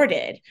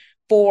rewarded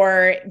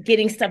for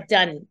getting stuff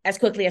done as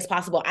quickly as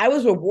possible. I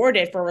was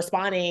rewarded for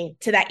responding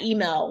to that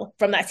email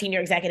from that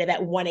senior executive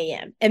at 1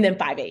 a.m. and then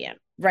 5 a.m.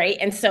 Right.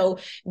 And so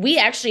we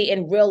actually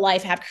in real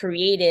life have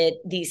created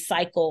these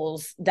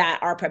cycles that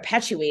are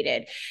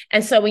perpetuated.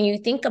 And so when you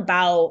think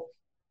about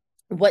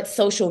what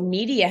social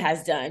media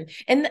has done,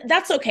 and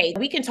that's okay.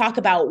 We can talk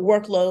about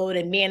workload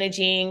and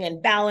managing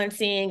and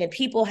balancing, and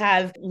people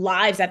have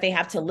lives that they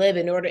have to live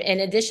in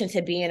addition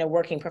to being a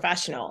working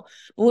professional.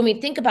 But when we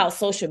think about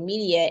social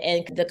media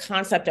and the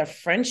concept of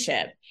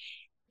friendship,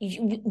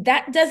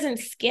 that doesn't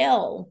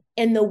scale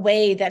in the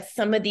way that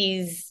some of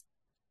these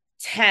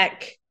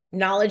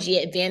technology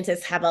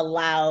advances have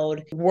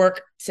allowed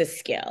work to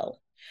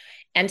scale.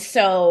 And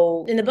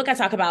so in the book, I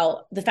talk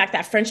about the fact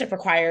that friendship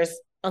requires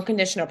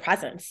unconditional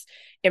presence.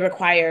 It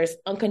requires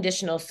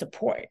unconditional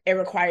support. It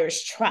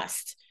requires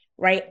trust,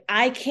 right?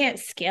 I can't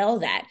scale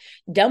that.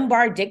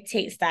 Dunbar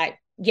dictates that,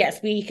 yes,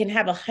 we can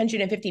have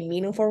 150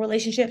 meaningful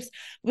relationships.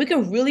 We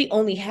can really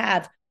only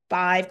have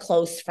 5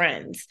 close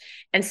friends.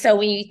 And so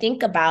when you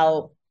think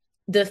about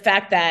the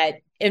fact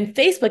that In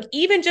Facebook,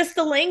 even just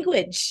the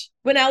language,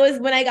 when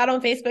I got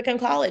on Facebook in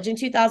college in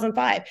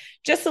 2005,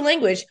 just the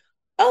language,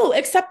 oh,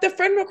 accept the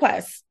friend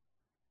request.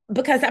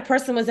 Because that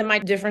person was in my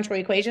differential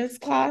equations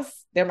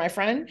class, they're my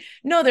friend.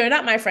 No, they're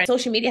not my friend.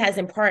 Social media has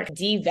in part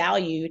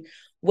devalued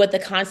what the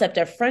concept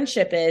of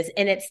friendship is.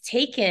 And it's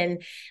taken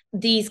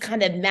these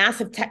kind of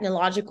massive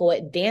technological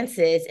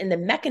advances and the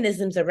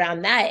mechanisms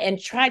around that and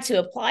tried to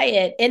apply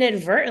it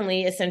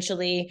inadvertently,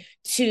 essentially,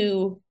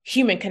 to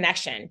human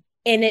connection.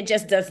 And it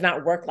just does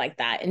not work like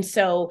that. And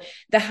so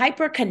the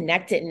hyper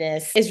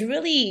connectedness is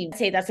really, I'd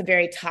say that's a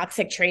very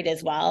toxic trait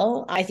as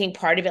well. I think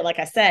part of it, like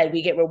I said,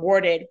 we get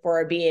rewarded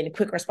for being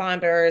quick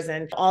responders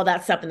and all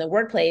that stuff in the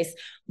workplace,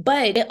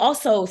 but it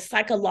also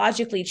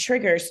psychologically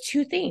triggers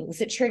two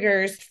things. It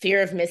triggers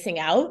fear of missing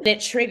out. And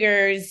it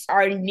triggers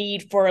our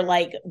need for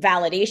like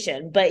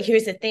validation. But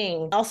here's the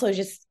thing, also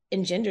just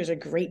engenders a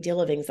great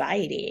deal of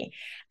anxiety.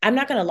 I'm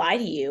not going to lie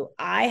to you.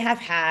 I have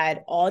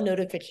had all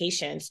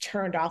notifications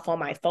turned off on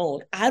my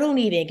phone. I don't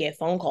even get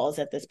phone calls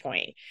at this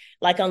point.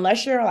 Like,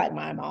 unless you're like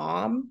my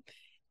mom,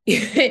 you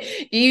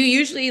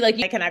usually like,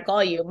 can I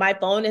call you? My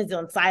phone is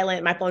on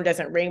silent. My phone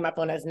doesn't ring. My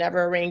phone has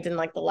never ringed in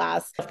like the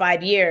last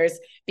 5 years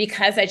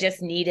because I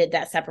just needed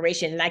that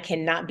separation and I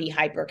cannot be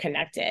hyper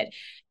connected.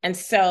 And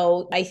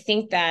so I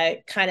think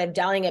that kind of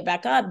dialing it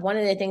back up, one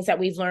of the things that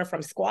we've learned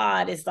from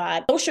Squad is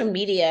that social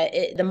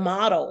media, the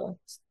model,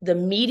 the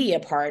media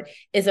part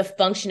is a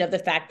function of the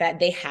fact that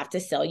they have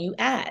to sell you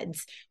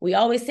ads. We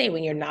always say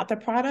when you're not the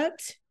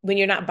product, when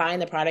you're not buying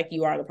the product,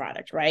 you are the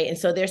product, right? And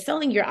so they're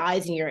selling your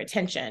eyes and your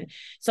attention.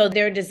 So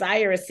their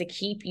desire is to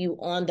keep you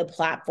on the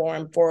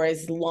platform for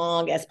as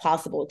long as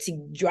possible,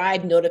 to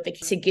drive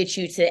notifications, to get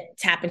you to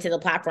tap into the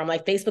platform.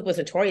 Like Facebook was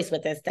notorious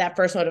with this, that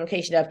first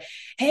notification of,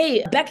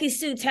 hey, Becky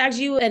Sue tagged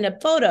you in a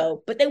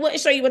photo, but they wouldn't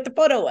show you what the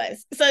photo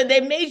was. So they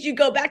made you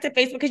go back to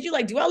Facebook because you're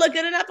like, do I look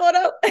good in that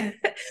photo?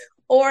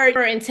 Or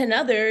and 10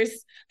 others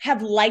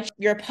have liked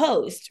your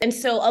post. And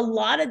so a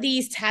lot of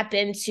these tap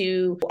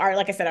into our,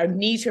 like I said, our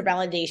need for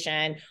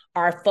validation,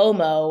 our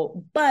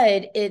FOMO,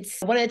 but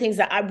it's one of the things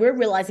that we're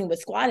realizing with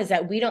Squad is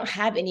that we don't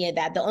have any of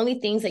that. The only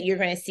things that you're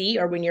going to see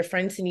are when your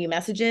friends send you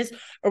messages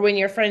or when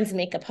your friends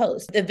make a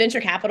post. The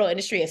venture capital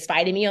industry is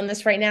fighting me on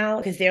this right now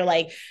because they're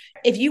like,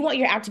 if you want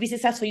your app to be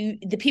successful,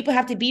 the people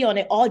have to be on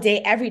it all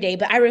day, every day.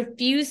 But I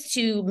refuse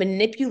to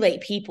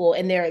manipulate people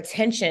and their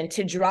attention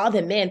to draw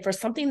them in for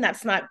something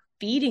that's not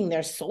feeding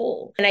their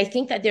soul. And I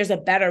think that there's a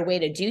better way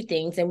to do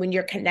things. And when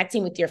you're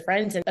connecting with your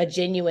friends in a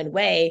genuine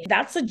way,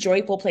 that's a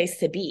joyful place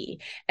to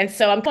be. And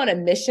so I'm on a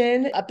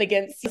mission up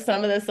against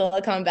some of the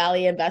Silicon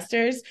Valley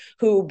investors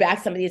who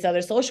back some of these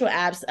other social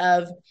apps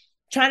of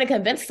trying to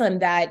convince them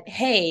that,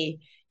 hey,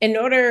 in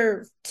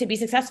order to be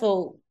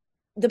successful,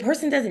 the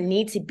person doesn't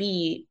need to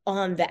be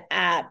on the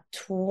app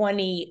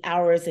 20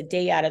 hours a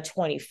day out of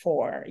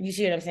 24. You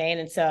see what I'm saying?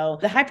 And so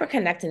the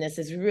hyperconnectedness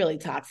is really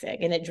toxic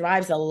and it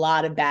drives a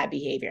lot of bad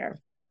behavior.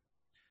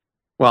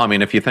 Well, I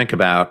mean, if you think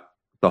about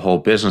the whole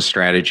business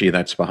strategy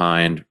that's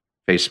behind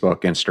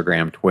Facebook,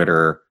 Instagram,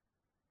 Twitter,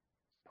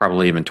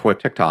 probably even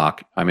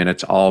TikTok, I mean,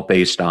 it's all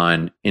based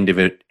on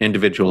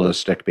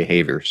individualistic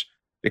behaviors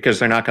because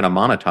they're not going to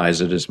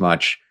monetize it as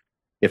much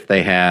if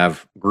they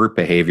have group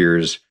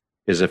behaviors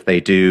is if they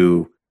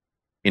do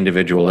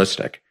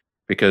individualistic,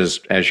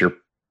 because as you're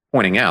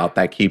pointing out,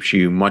 that keeps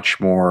you much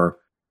more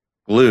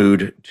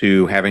glued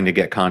to having to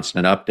get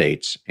constant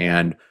updates.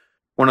 And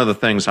one of the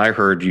things I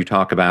heard you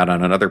talk about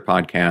on another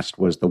podcast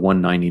was the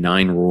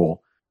 199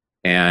 rule.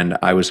 And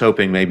I was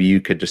hoping maybe you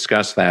could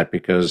discuss that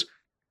because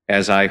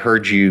as I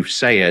heard you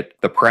say it,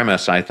 the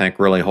premise I think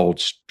really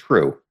holds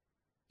true.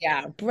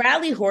 Yeah,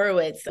 Bradley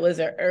Horowitz was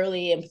an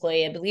early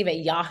employee, I believe, at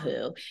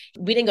Yahoo.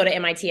 We didn't go to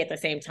MIT at the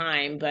same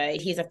time, but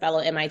he's a fellow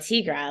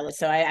MIT grad.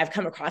 So I've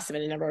come across him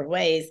in a number of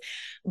ways.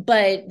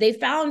 But they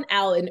found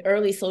out in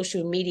early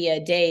social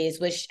media days,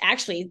 which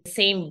actually the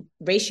same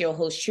ratio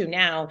holds true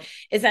now,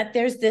 is that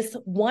there's this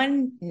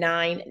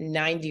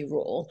 1-9-90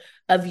 rule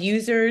of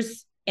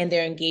users and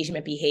their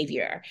engagement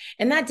behavior.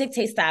 And that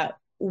dictates that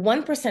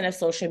 1% of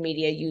social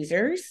media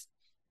users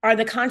are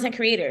the content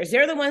creators.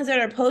 They're the ones that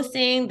are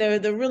posting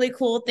the really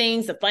cool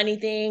things, the funny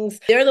things.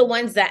 They're the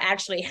ones that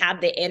actually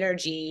have the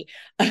energy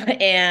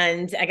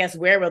and I guess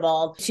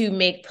wherewithal to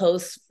make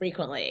posts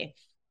frequently.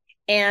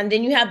 And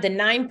then you have the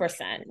 9%.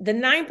 The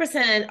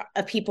 9%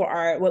 of people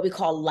are what we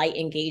call light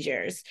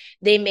engagers.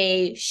 They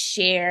may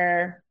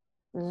share,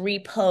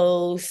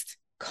 repost,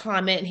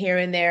 comment here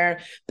and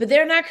there, but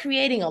they're not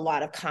creating a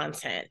lot of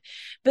content.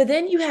 But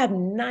then you have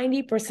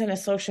 90% of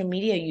social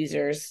media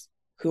users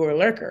who are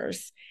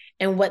lurkers.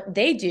 And what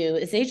they do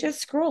is they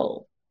just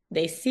scroll.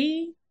 They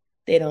see,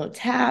 they don't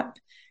tap,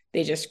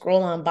 they just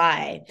scroll on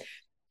by.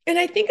 And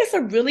I think it's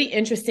a really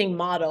interesting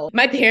model.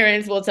 My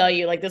parents will tell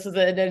you, like, this was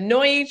an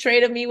annoying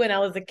trait of me when I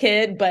was a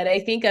kid, but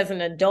I think as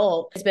an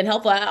adult, it's been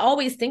helpful. I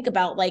always think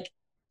about, like,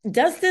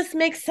 does this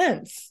make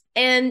sense?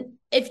 And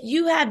if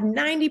you have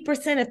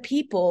 90% of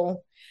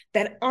people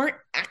that aren't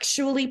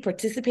actually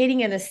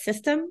participating in a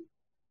system,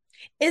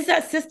 can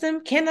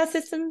that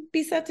system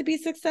be said to be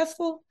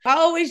successful? I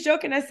always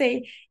joke and I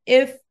say,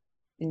 if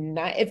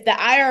if the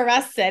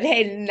IRS said,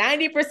 hey,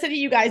 90% of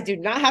you guys do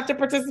not have to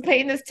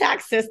participate in this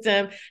tax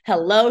system,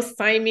 hello,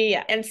 sign me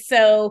up. And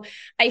so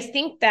I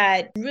think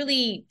that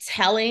really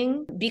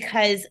telling,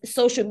 because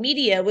social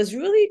media was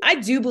really, I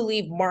do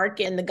believe Mark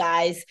and the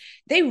guys,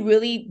 they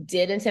really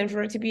did intend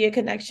for it to be a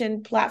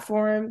connection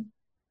platform.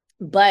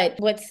 But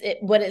what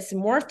it's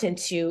morphed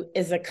into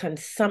is a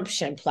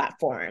consumption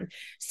platform.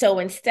 So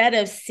instead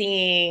of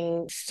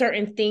seeing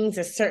certain things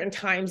at certain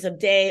times of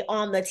day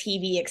on the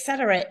TV, et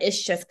cetera,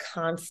 it's just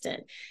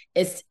constant.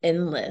 It's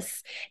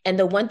endless. And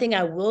the one thing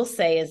I will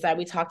say is that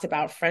we talked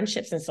about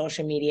friendships and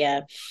social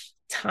media.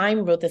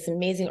 Time wrote this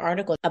amazing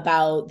article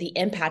about the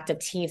impact of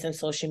teens and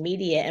social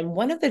media. And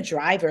one of the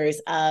drivers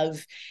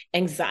of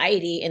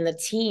anxiety in the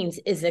teens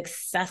is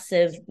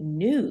excessive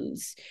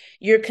news.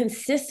 You're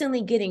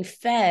consistently getting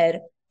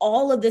fed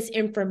all of this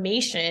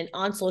information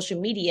on social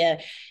media.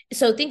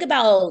 So think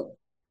about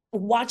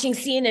watching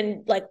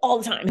CNN like all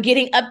the time,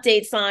 getting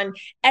updates on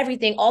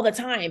everything all the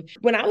time.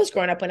 When I was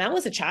growing up, when I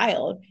was a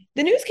child,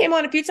 the news came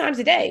on a few times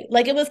a day.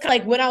 Like it was kind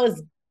of like when I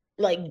was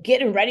like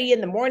getting ready in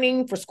the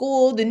morning for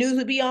school, the news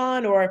would be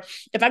on. Or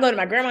if I go to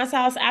my grandma's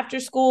house after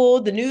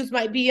school, the news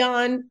might be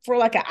on for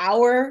like an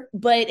hour,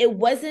 but it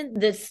wasn't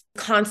this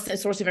constant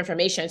source of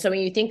information. So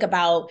when you think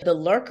about the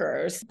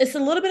lurkers, it's a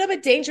little bit of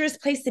a dangerous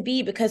place to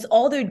be, because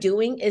all they're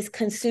doing is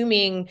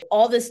consuming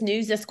all this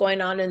news that's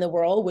going on in the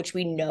world, which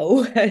we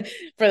know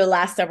for the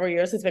last several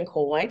years has been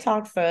quite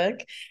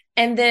toxic.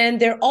 And then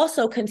they're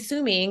also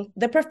consuming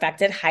the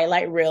perfected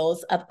highlight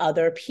reels of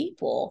other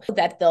people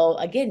that they'll,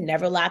 again,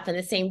 never laugh in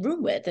the same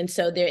room with. And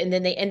so then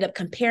they end up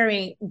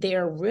comparing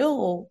their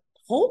real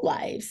whole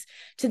lives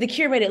to the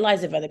curated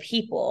lives of other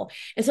people.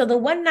 And so the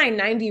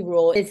 1-9-90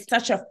 rule is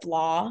such a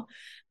flaw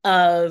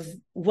of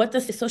what the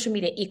social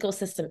media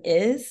ecosystem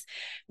is,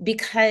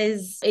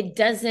 because it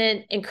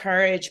doesn't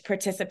encourage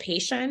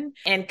participation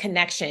and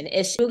connection.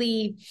 It's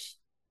really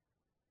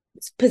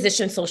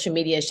position social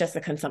media as just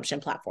a consumption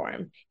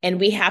platform. And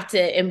we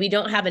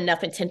don't have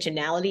enough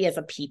intentionality as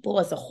a people,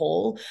 as a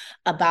whole,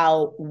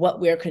 about what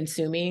we're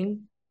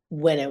consuming,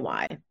 when and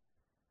why.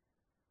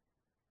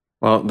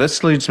 Well,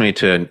 this leads me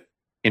to an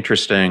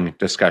interesting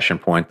discussion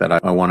point that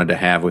I wanted to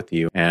have with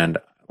you. And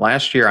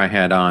last year I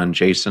had on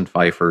Jason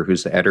Feifer,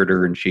 who's the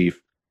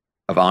editor-in-chief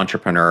of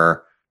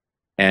Entrepreneur,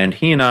 and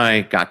he and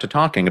I got to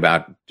talking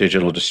about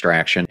digital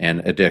distraction and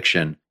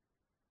addiction.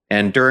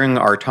 And during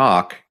our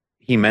talk,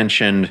 he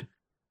mentioned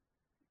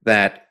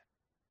that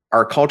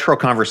our cultural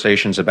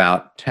conversations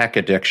about tech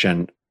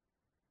addiction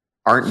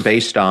aren't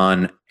based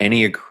on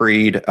any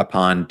agreed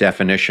upon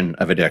definition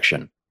of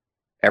addiction.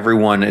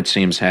 Everyone, it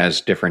seems,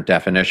 has different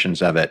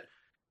definitions of it.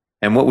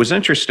 And what was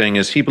interesting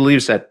is he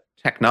believes that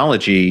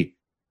technology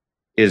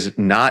is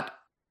not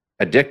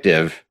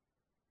addictive,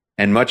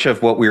 and much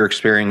of what we're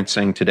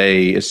experiencing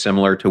today is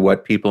similar to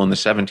what people in the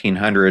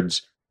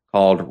 1700s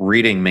called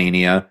reading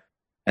mania.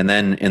 And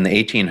then in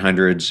the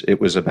 1800s, it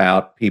was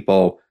about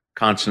people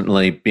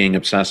constantly being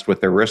obsessed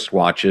with their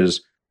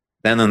wristwatches.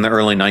 Then in the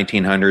early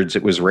 1900s,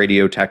 it was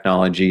radio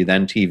technology,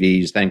 then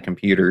TVs, then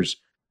computers.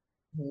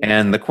 Mm-hmm.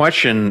 And the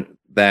question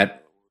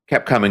that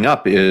kept coming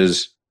up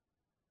is,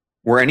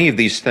 were any of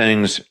these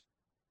things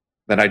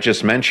that I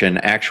just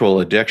mentioned actual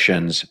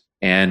addictions?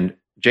 And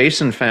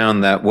Jason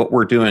found that what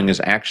we're doing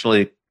is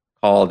actually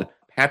called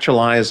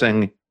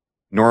pathologizing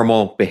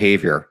normal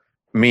behavior,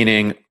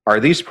 meaning, are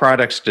these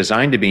products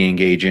designed to be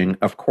engaging?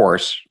 Of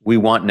course, we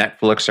want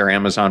Netflix or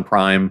Amazon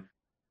Prime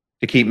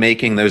to keep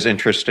making those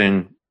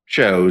interesting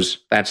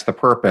shows. That's the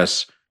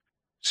purpose.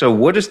 So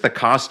what is the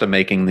cost of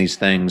making these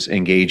things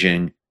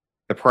engaging?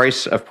 The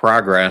price of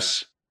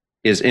progress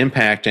is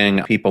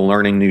impacting people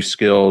learning new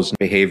skills,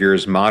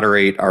 behaviors,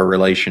 moderate our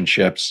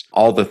relationships,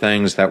 all the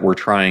things that we're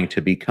trying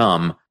to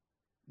become.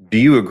 Do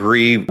you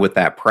agree with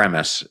that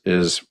premise,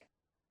 is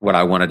what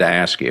I wanted to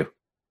ask you?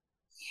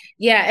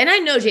 Yeah. And I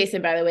know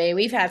Jason, by the way,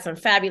 we've had some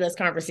fabulous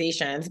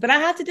conversations, but I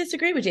have to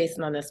disagree with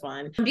Jason on this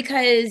one,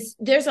 because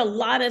there's a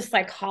lot of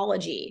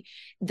psychology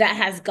that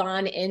has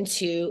gone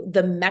into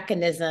the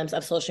mechanisms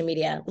of social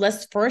media.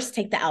 Let's first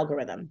take the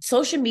algorithm.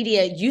 Social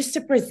media used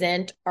to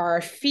present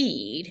our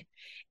feed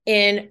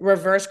in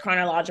reverse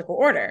chronological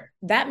order.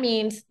 That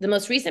means the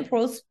most recent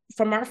posts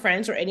from our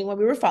friends or anyone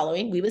we were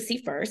following, we would see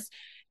first,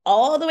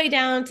 all the way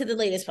down to the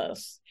latest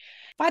posts.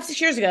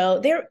 5-6 years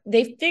ago,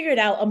 they figured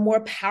out a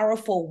more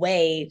powerful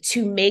way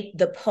to make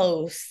the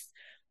posts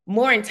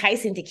more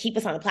enticing to keep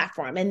us on the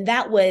platform. And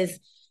that was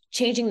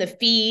changing the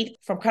feed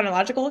from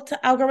chronological to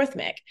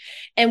algorithmic.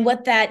 And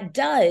what that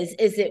does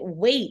is it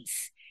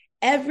weights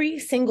every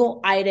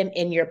single item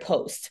in your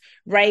post,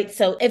 right?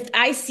 So if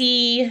I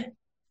see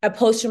a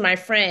post from my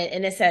friend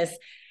and it says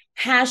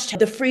hashtag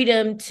the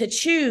freedom to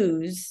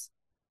choose,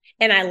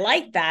 and I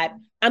like that,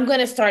 I'm going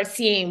to start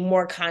seeing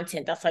more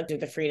content that's like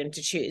the freedom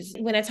to choose.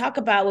 When we talk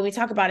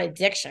about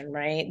addiction,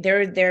 right,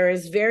 there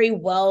is very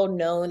well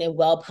known and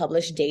well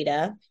published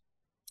data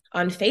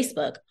on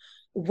Facebook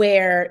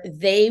where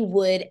they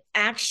would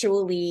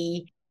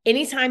actually,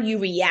 anytime you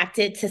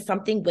reacted to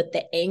something with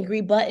the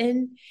angry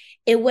button,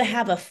 it would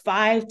have a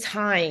 5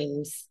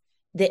 times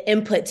the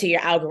input to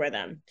your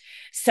algorithm.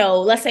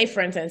 So let's say,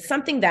 for instance,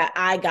 something that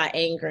I got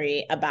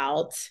angry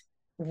about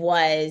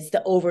was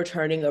the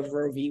overturning of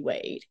Roe v.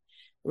 Wade,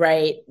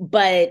 right?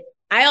 But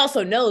I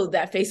also know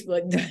that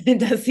Facebook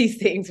does these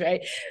things,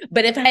 right?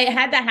 But if I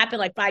had that happen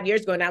like 5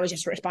 years ago and I was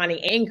just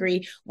responding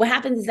angry, what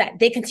happens is that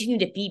they continue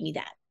to feed me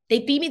that.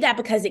 They feed me that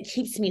because it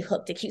keeps me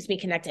hooked. It keeps me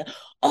connected.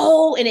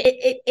 Oh, and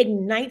it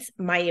ignites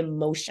my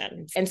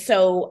emotions. And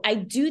so I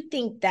do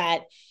think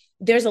that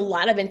there's a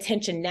lot of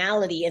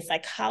intentionality in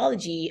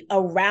psychology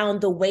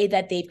around the way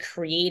that they've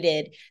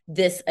created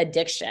this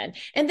addiction.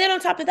 And then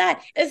on top of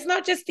that, it's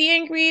not just the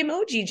angry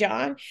emoji,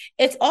 John.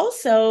 It's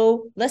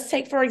also, let's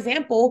take, for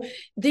example,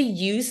 the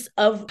use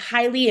of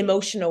highly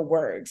emotional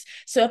words.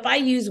 So if I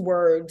use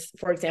words,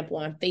 for example,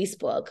 on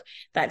Facebook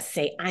that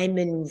say, I'm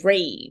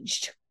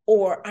enraged,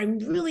 or I'm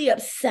really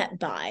upset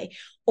by,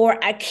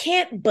 or I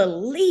can't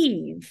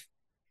believe,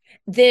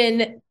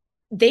 then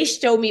they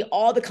show me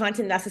all the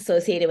content that's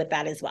associated with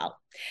that as well.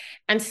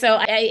 And so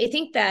I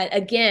think that,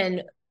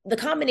 again, the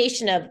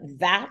combination of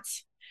that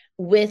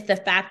with the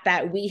fact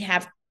that we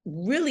have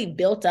really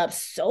built up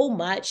so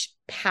much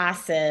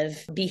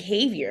passive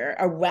behavior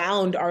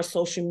around our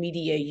social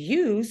media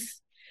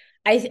use,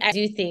 I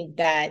do think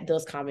that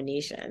those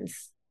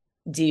combinations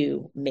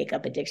do make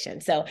up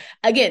addiction. So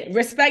again,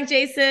 respect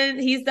Jason.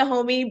 He's the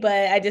homie, but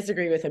I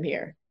disagree with him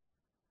here.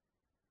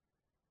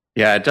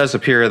 Yeah, it does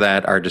appear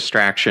that our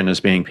distraction is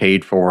being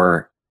paid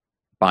for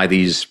by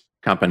these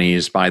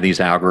companies, by these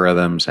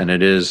algorithms, and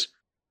it is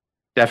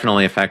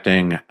definitely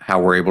affecting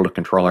how we're able to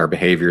control our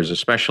behaviors,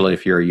 especially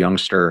if you're a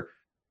youngster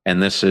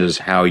and this is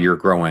how you're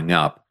growing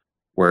up.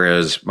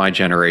 Whereas my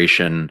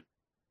generation,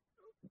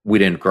 we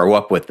didn't grow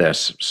up with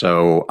this.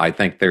 So I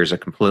think there's a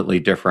completely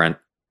different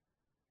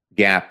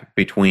gap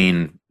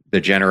between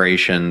the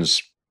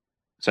generations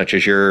such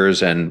as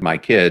yours and my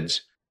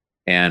kids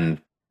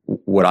and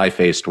what I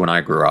faced when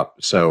I grew up.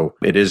 So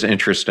it is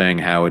interesting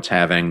how it's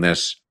having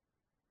this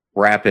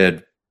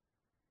rapid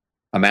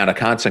amount of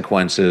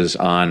consequences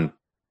on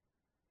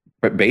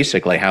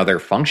basically how they're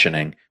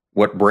functioning,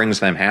 what brings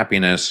them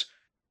happiness,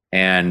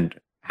 and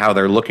how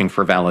they're looking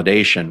for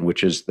validation,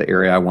 which is the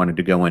area I wanted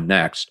to go in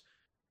next.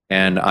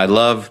 And I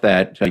love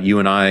that you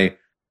and I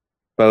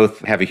both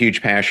have a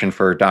huge passion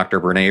for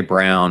Dr. Brené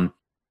Brown.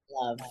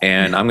 Love.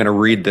 And I'm going to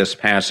read this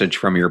passage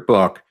from your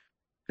book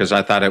because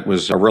I thought it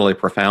was a really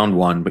profound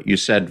one. But you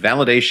said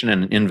validation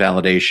and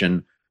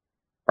invalidation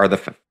are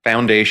the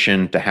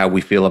foundation to how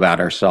we feel about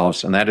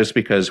ourselves. And that is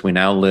because we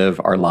now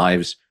live our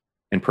lives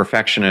in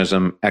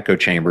perfectionism echo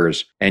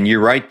chambers. And you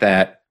write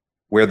that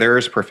where there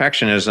is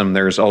perfectionism,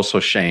 there is also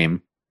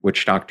shame,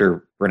 which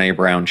Dr. Brené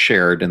Brown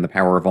shared in The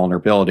Power of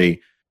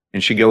Vulnerability.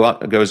 And she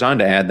goes on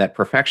to add that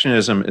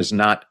perfectionism is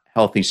not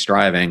healthy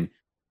striving.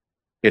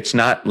 It's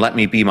not let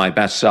me be my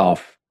best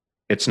self.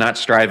 It's not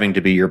striving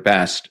to be your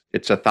best.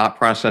 It's a thought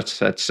process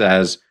that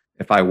says,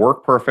 if I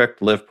work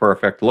perfect, live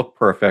perfect, look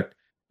perfect,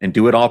 and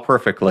do it all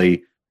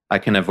perfectly, I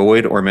can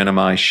avoid or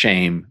minimize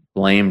shame,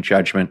 blame,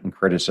 judgment, and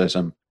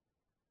criticism.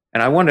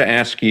 And I want to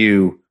ask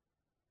you,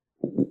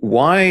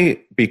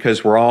 why?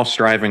 Because we're all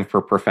striving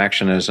for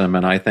perfectionism,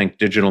 and I think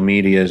digital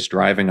media is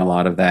driving a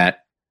lot of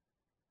that.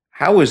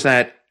 How is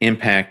that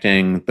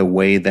impacting the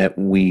way that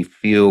we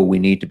feel we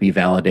need to be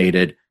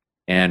validated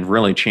and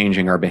really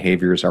changing our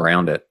behaviors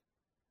around it?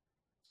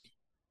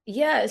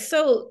 Yeah.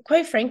 So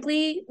quite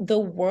frankly, the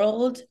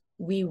world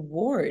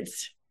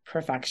rewards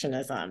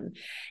perfectionism.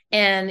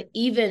 And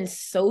even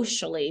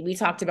socially, we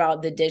talked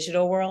about the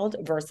digital world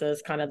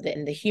versus kind of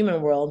in the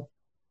human world.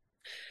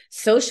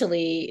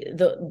 Socially,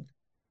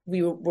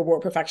 we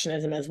reward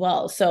perfectionism as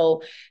well.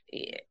 So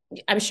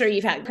I'm sure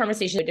you've had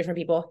conversations with different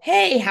people.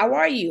 Hey, how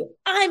are you?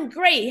 I'm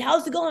great.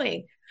 How's it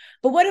going?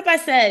 But what if I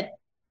said,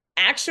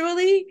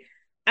 actually,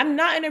 I'm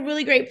not in a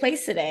really great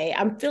place today.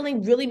 I'm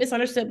feeling really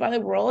misunderstood by the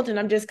world, and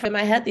I'm just cutting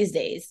my head these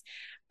days.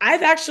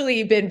 I've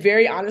actually been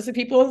very honest with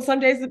people some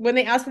days when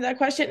they ask me that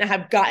question, and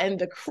have gotten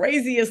the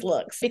craziest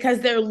looks because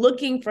they're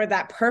looking for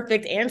that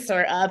perfect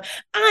answer of,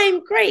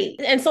 I'm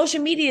great. And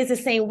social media is the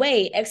same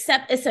way,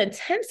 except it's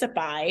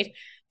intensified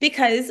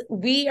because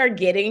we are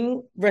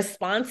getting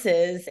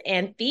responses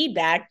and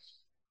feedback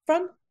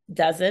from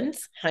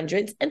dozens,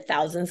 hundreds, and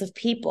thousands of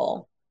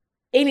people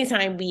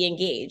anytime we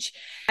engage.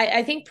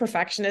 I think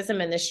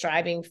perfectionism and the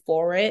striving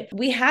for it,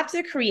 we have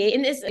to create,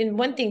 and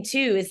one thing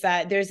too, is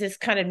that there's this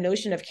kind of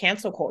notion of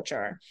cancel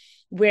culture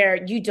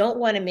where you don't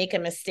want to make a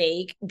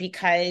mistake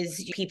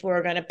because people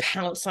are going to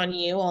pounce on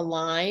you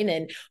online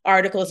and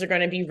articles are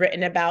going to be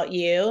written about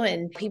you.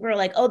 And people are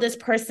like, oh, this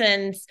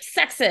person's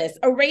sexist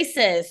or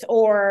racist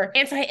or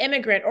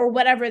anti-immigrant or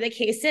whatever the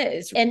case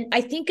is. And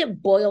I think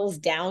it boils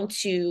down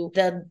to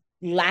the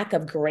lack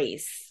of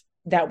grace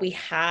that we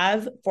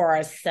have for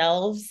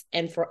ourselves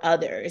and for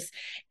others.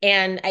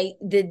 And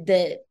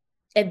the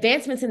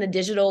advancements in the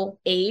digital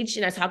age,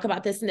 and I talk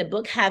about this in the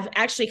book, have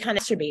actually kind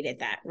of exacerbated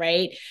that,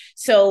 right?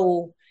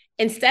 So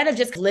instead of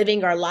just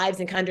living our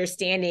lives and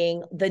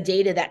understanding the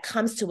data that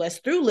comes to us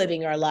through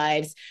living our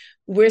lives,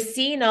 we're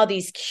seeing all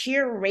these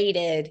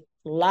curated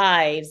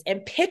lives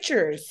and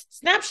pictures,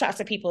 snapshots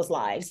of people's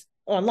lives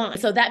online.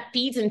 So that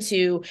feeds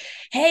into,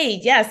 hey,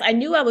 yes, I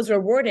knew I was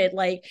rewarded.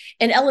 Like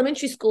in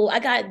elementary school, I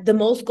got the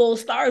most gold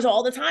stars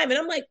all the time. And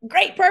I'm like,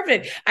 great,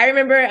 perfect. I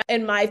remember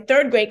in my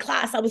third grade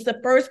class, I was the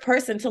first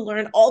person to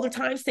learn all the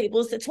times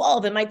tables to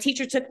 12. And my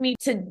teacher took me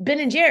to Ben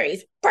and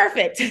Jerry's.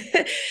 Perfect.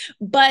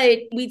 But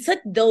we took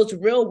those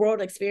real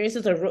world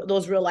experiences or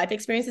those real life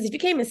experiences. If you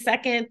came in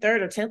second,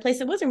 third, or 10th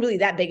place, it wasn't really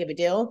that big of a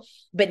deal.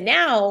 But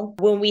now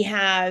when we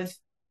have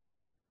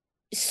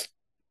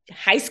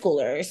high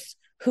schoolers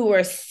who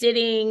are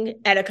sitting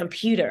at a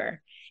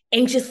computer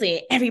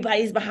anxiously,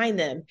 everybody's behind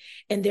them,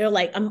 and they're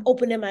like, I'm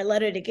opening my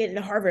letter to get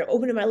into Harvard,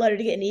 opening my letter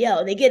to get into Yale.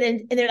 And they get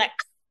in and they're like,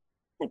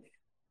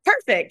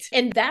 perfect.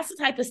 And that's the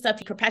type of stuff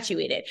he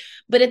perpetuated.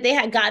 But if they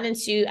had gotten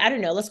into, I don't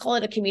know, let's call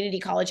it a community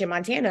college in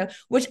Montana,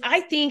 which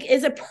I think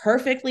is a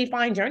perfectly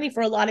fine journey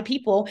for a lot of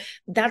people,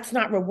 that's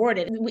not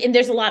rewarded. And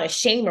there's a lot of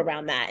shame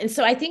around that. And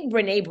so I think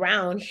Brene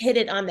Brown hit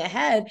it on the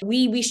head.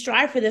 We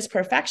strive for this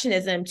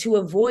perfectionism to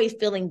avoid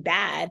feeling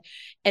bad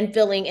and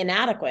feeling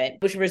inadequate,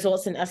 which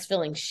results in us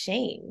feeling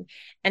shame.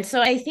 And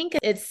so I think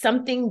it's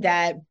something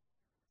that,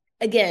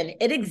 again,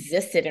 it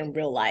existed in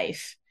real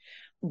life,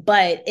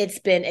 but it's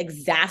been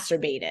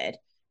exacerbated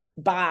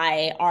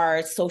by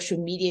our social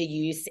media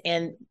use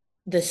and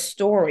the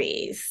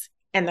stories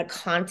and the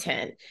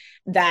content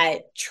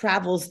that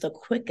travels the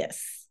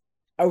quickest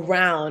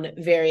around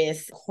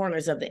various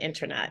corners of the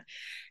internet.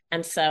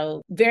 And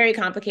so very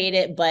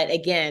complicated, but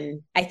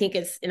again, I think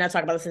it's, and I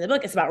talk about this in the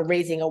book, it's about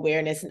raising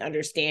awareness and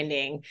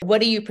understanding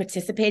what are you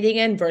participating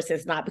in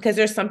versus not, because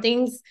there's some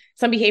things,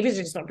 some behaviors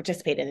you just don't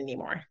participate in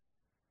anymore.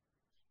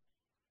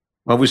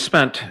 Well, we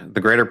spent the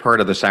greater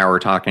part of this hour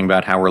talking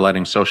about how we're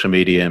letting social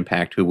media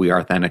impact who we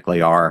authentically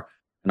are.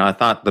 And I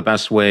thought the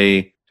best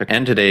way to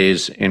end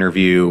today's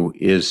interview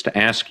is to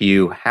ask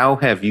you, how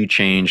have you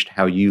changed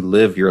how you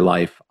live your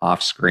life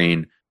off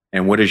screen?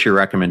 And what is your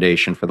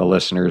recommendation for the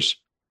listeners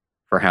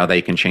for how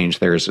they can change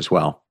theirs as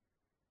well?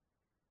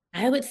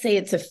 I would say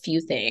it's a few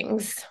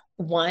things.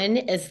 One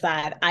is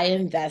that I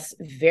invest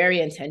very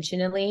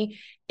intentionally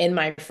in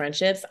my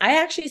friendships.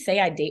 I actually say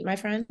I date my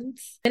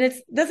friends, and it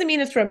doesn't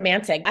mean it's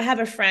romantic. I have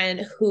a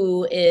friend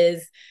who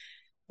is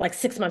like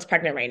 6 months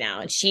pregnant right now,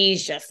 and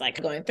she's just like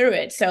going through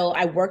it. So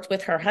I worked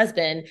with her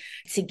husband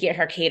to get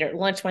her catered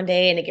lunch one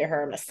day and to get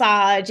her a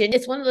massage. And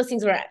it's one of those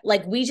things where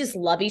like we just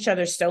love each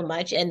other so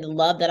much, and the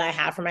love that I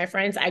have for my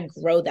friends, I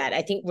grow that.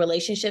 I think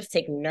relationships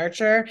take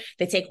nurture,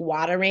 they take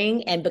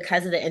watering. And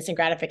because of the instant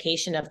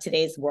gratification of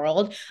today's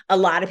world, a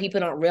lot of people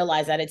don't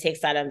realize that it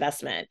takes that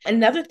investment.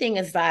 Another thing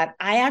is that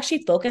I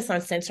actually focus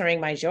on centering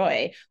my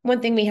joy.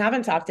 One thing we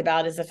haven't talked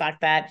about is the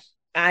fact that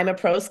I'm a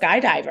pro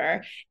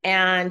skydiver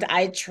and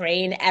I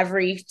train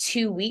every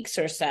 2 weeks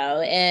or so.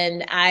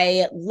 And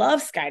I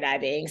love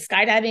skydiving.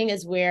 Skydiving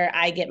is where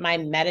I get my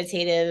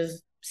meditative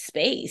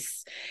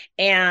space.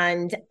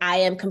 And I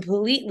am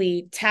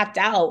completely tapped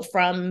out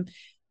from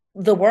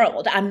the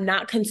world. I'm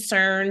not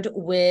concerned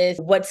with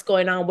what's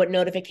going on. What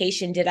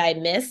notification did I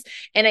miss?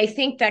 And I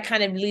think that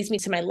kind of leads me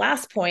to my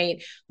last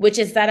point, which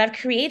is that I've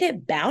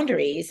created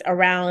boundaries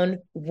around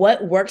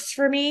what works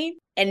for me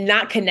and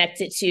not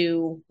connected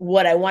to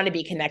what I want to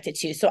be connected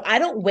to. So I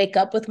don't wake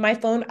up with my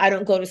phone. I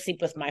don't go to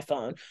sleep with my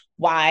phone.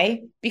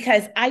 Why?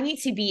 Because I need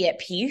to be at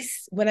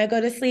peace when I go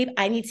to sleep.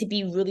 I need to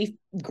be really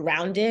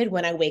grounded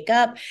when I wake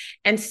up.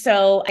 And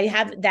so I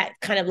have that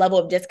kind of level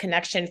of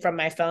disconnection from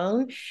my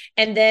phone.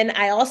 And then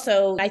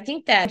I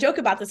think that I joke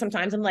about this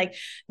sometimes. I'm like,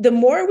 the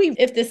more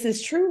if this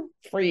is true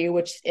for you,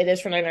 which it is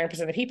for 99%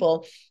 of the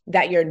people,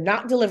 that you're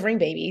not delivering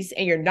babies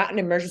and you're not an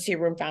emergency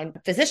room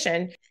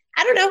physician,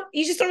 I don't know,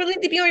 you just don't really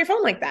need to be on your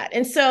phone like that.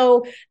 And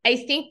so I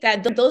think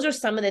that those are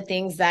some of the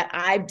things that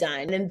I've done.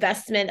 An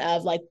investment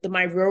of like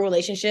my real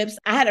relationships.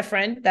 I had a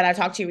friend that I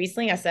talked to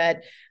recently. I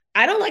said,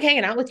 I don't like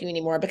hanging out with you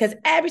anymore because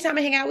every time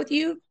I hang out with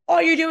you,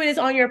 all you're doing is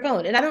on your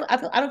phone. And I don't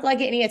feel like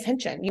getting any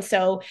attention.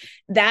 So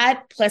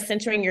that plus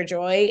centering your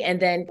joy and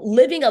then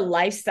living a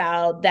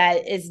lifestyle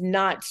that is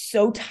not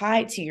so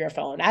tied to your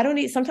phone.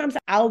 Sometimes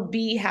I'll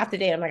be half the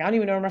day, I'm like, I don't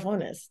even know where my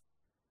phone is.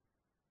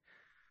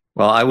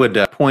 Well, I would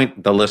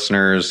point the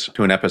listeners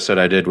to an episode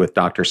I did with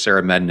Dr.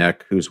 Sarah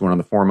Mednick, who's one of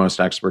the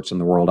foremost experts in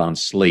the world on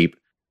sleep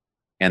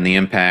and the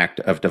impact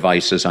of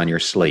devices on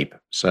your sleep.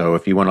 So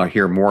if you want to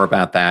hear more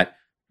about that,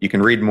 you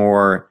can read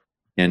more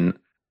in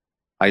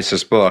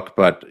Isa's book,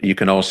 but you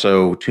can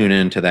also tune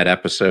into that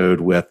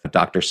episode with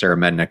Dr. Sarah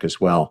Mednick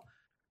as well.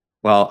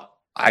 Well,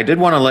 I did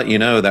want to let you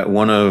know that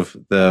one of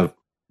the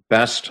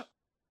best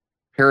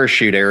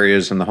parachute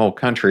areas in the whole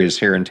country is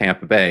here in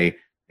Tampa Bay.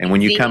 And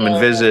when you come and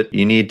visit,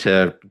 you need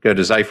to go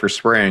to Zephyr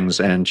Springs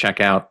and check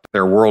out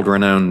their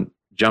world-renowned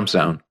jump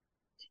zone.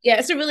 Yeah,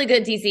 it's a really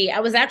good DZ. I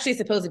was actually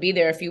supposed to be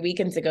there a few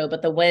weekends ago,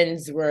 but the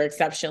winds were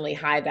exceptionally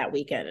high that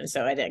weekend, and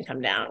so I didn't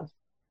come down.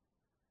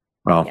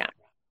 Well,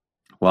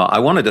 I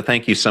wanted to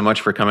thank you so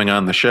much for coming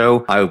on the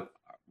show. I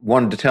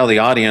wanted to tell the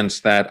audience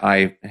that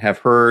I have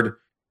heard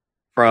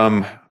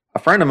from a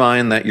friend of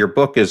mine that your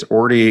book is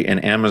already an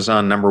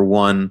Amazon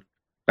 #1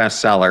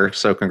 bestseller.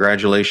 So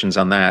congratulations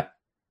on that.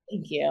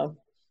 Thank you.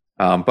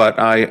 But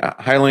I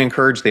highly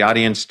encourage the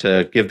audience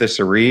to give this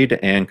a read,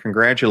 and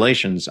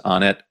congratulations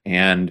on it,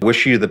 and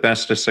wish you the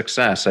best of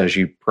success as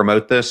you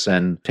promote this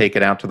and take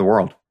it out to the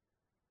world.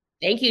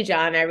 Thank you,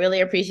 John. I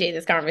really appreciate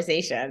this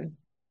conversation.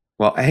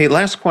 Well, hey,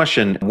 last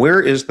question. Where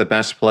is the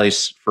best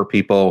place for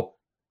people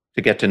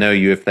to get to know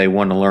you if they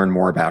want to learn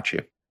more about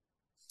you?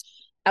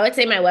 I would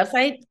say my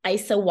website,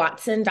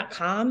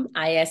 isawatson.com,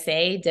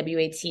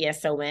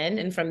 ISAWATSON.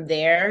 And from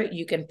there,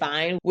 you can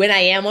find when I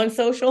am on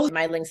social,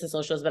 my links to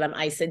socials, but I'm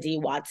Isa D.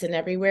 Watson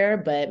everywhere.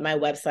 But my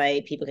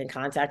website, people can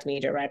contact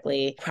me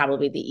directly,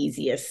 probably the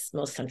easiest,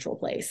 most central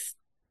place.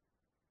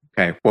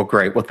 Okay, well,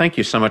 great. Well, thank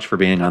you so much for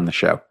being on the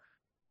show.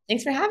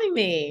 Thanks for having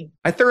me.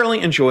 I thoroughly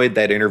enjoyed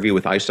that interview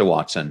with Isa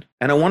Watson,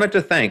 and I wanted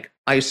to thank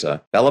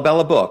Isa, Bella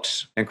Bella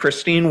Books, and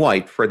Christine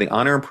White for the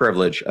honor and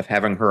privilege of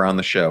having her on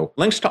the show.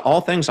 Links to all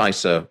things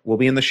Isa will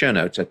be in the show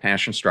notes at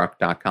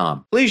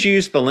passionstruck.com. Please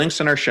use the links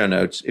in our show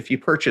notes if you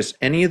purchase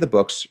any of the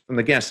books from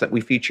the guests that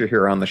we feature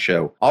here on the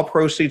show. All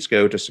proceeds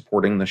go to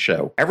supporting the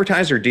show.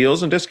 Advertiser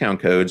deals and discount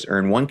codes are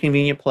in one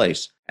convenient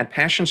place at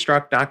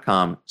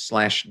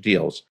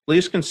passionstruck.com/deals.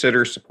 Please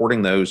consider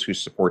supporting those who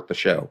support the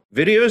show.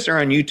 Videos are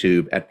on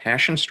YouTube at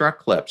Passion Struck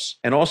Clips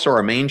and also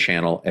our main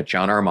channel at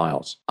John R.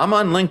 Miles. I'm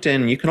on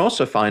LinkedIn. You can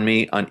also find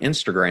me on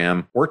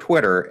Instagram or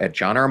Twitter at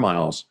John R.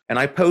 Miles, and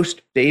I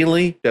post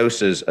daily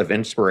doses of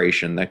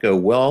inspiration that go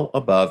well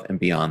above and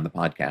beyond the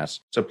podcast.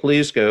 So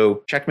please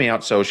go check me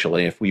out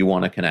socially if you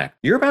want to connect.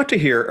 You're about to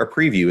hear a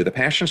preview of the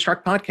Passion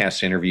Struck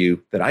podcast interview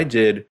that I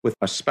did with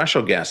a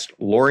special guest,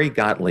 Lori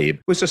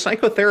Gottlieb, who's a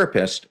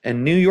psychotherapist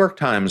and New York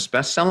Times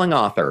bestselling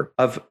author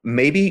of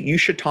Maybe You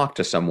Should Talk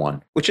to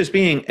Someone, which is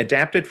being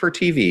adapted for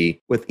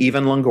TV with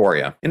Eva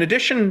Longoria. In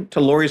addition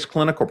to Lori's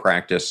clinical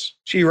practice,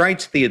 she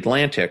writes the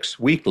Atlantic's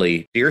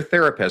weekly Dear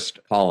Therapist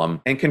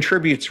column and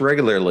contributes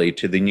regularly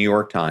to the New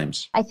York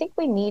Times. I think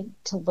we need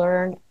to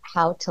learn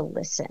how to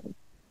listen.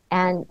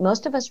 And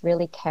most of us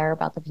really care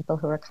about the people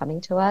who are coming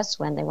to us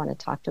when they want to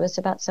talk to us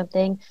about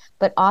something.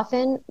 But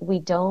often we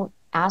don't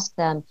ask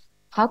them,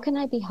 how can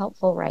I be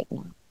helpful right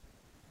now?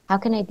 How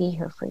can I be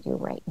here for you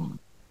right now?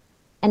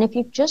 And if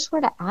you just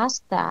were to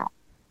ask that,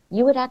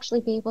 you would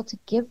actually be able to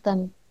give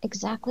them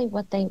exactly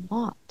what they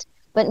want.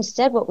 But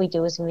instead, what we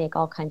do is we make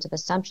all kinds of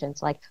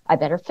assumptions, like, I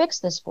better fix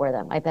this for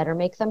them. I better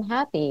make them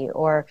happy,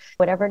 or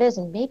whatever it is.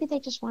 And maybe they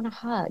just want a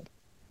hug.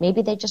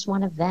 Maybe they just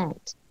want to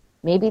vent.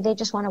 Maybe they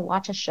just want to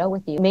watch a show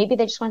with you. Maybe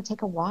they just want to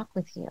take a walk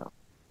with you.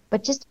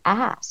 But just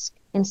ask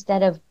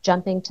instead of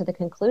jumping to the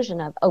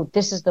conclusion of, oh,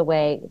 this is the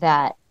way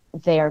that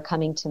they are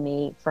coming to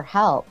me for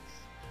help.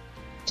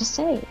 Just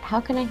say,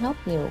 how can I help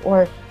you?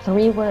 Or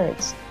 3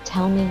 words,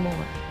 tell me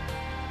more.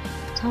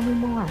 Tell me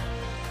more.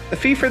 The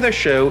fee for this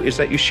show is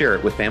that you share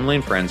it with family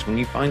and friends when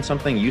you find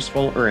something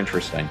useful or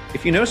interesting.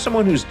 If you know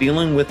someone who's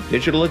dealing with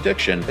digital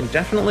addiction, then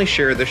definitely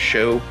share this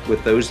show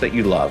with those that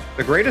you love.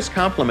 The greatest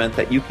compliment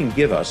that you can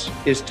give us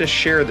is to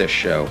share this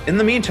show. In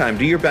the meantime,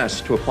 do your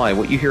best to apply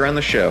what you hear on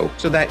the show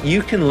so that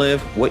you can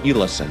live what you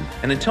listen.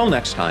 And until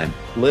next time,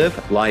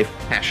 live life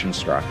passion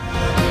struck.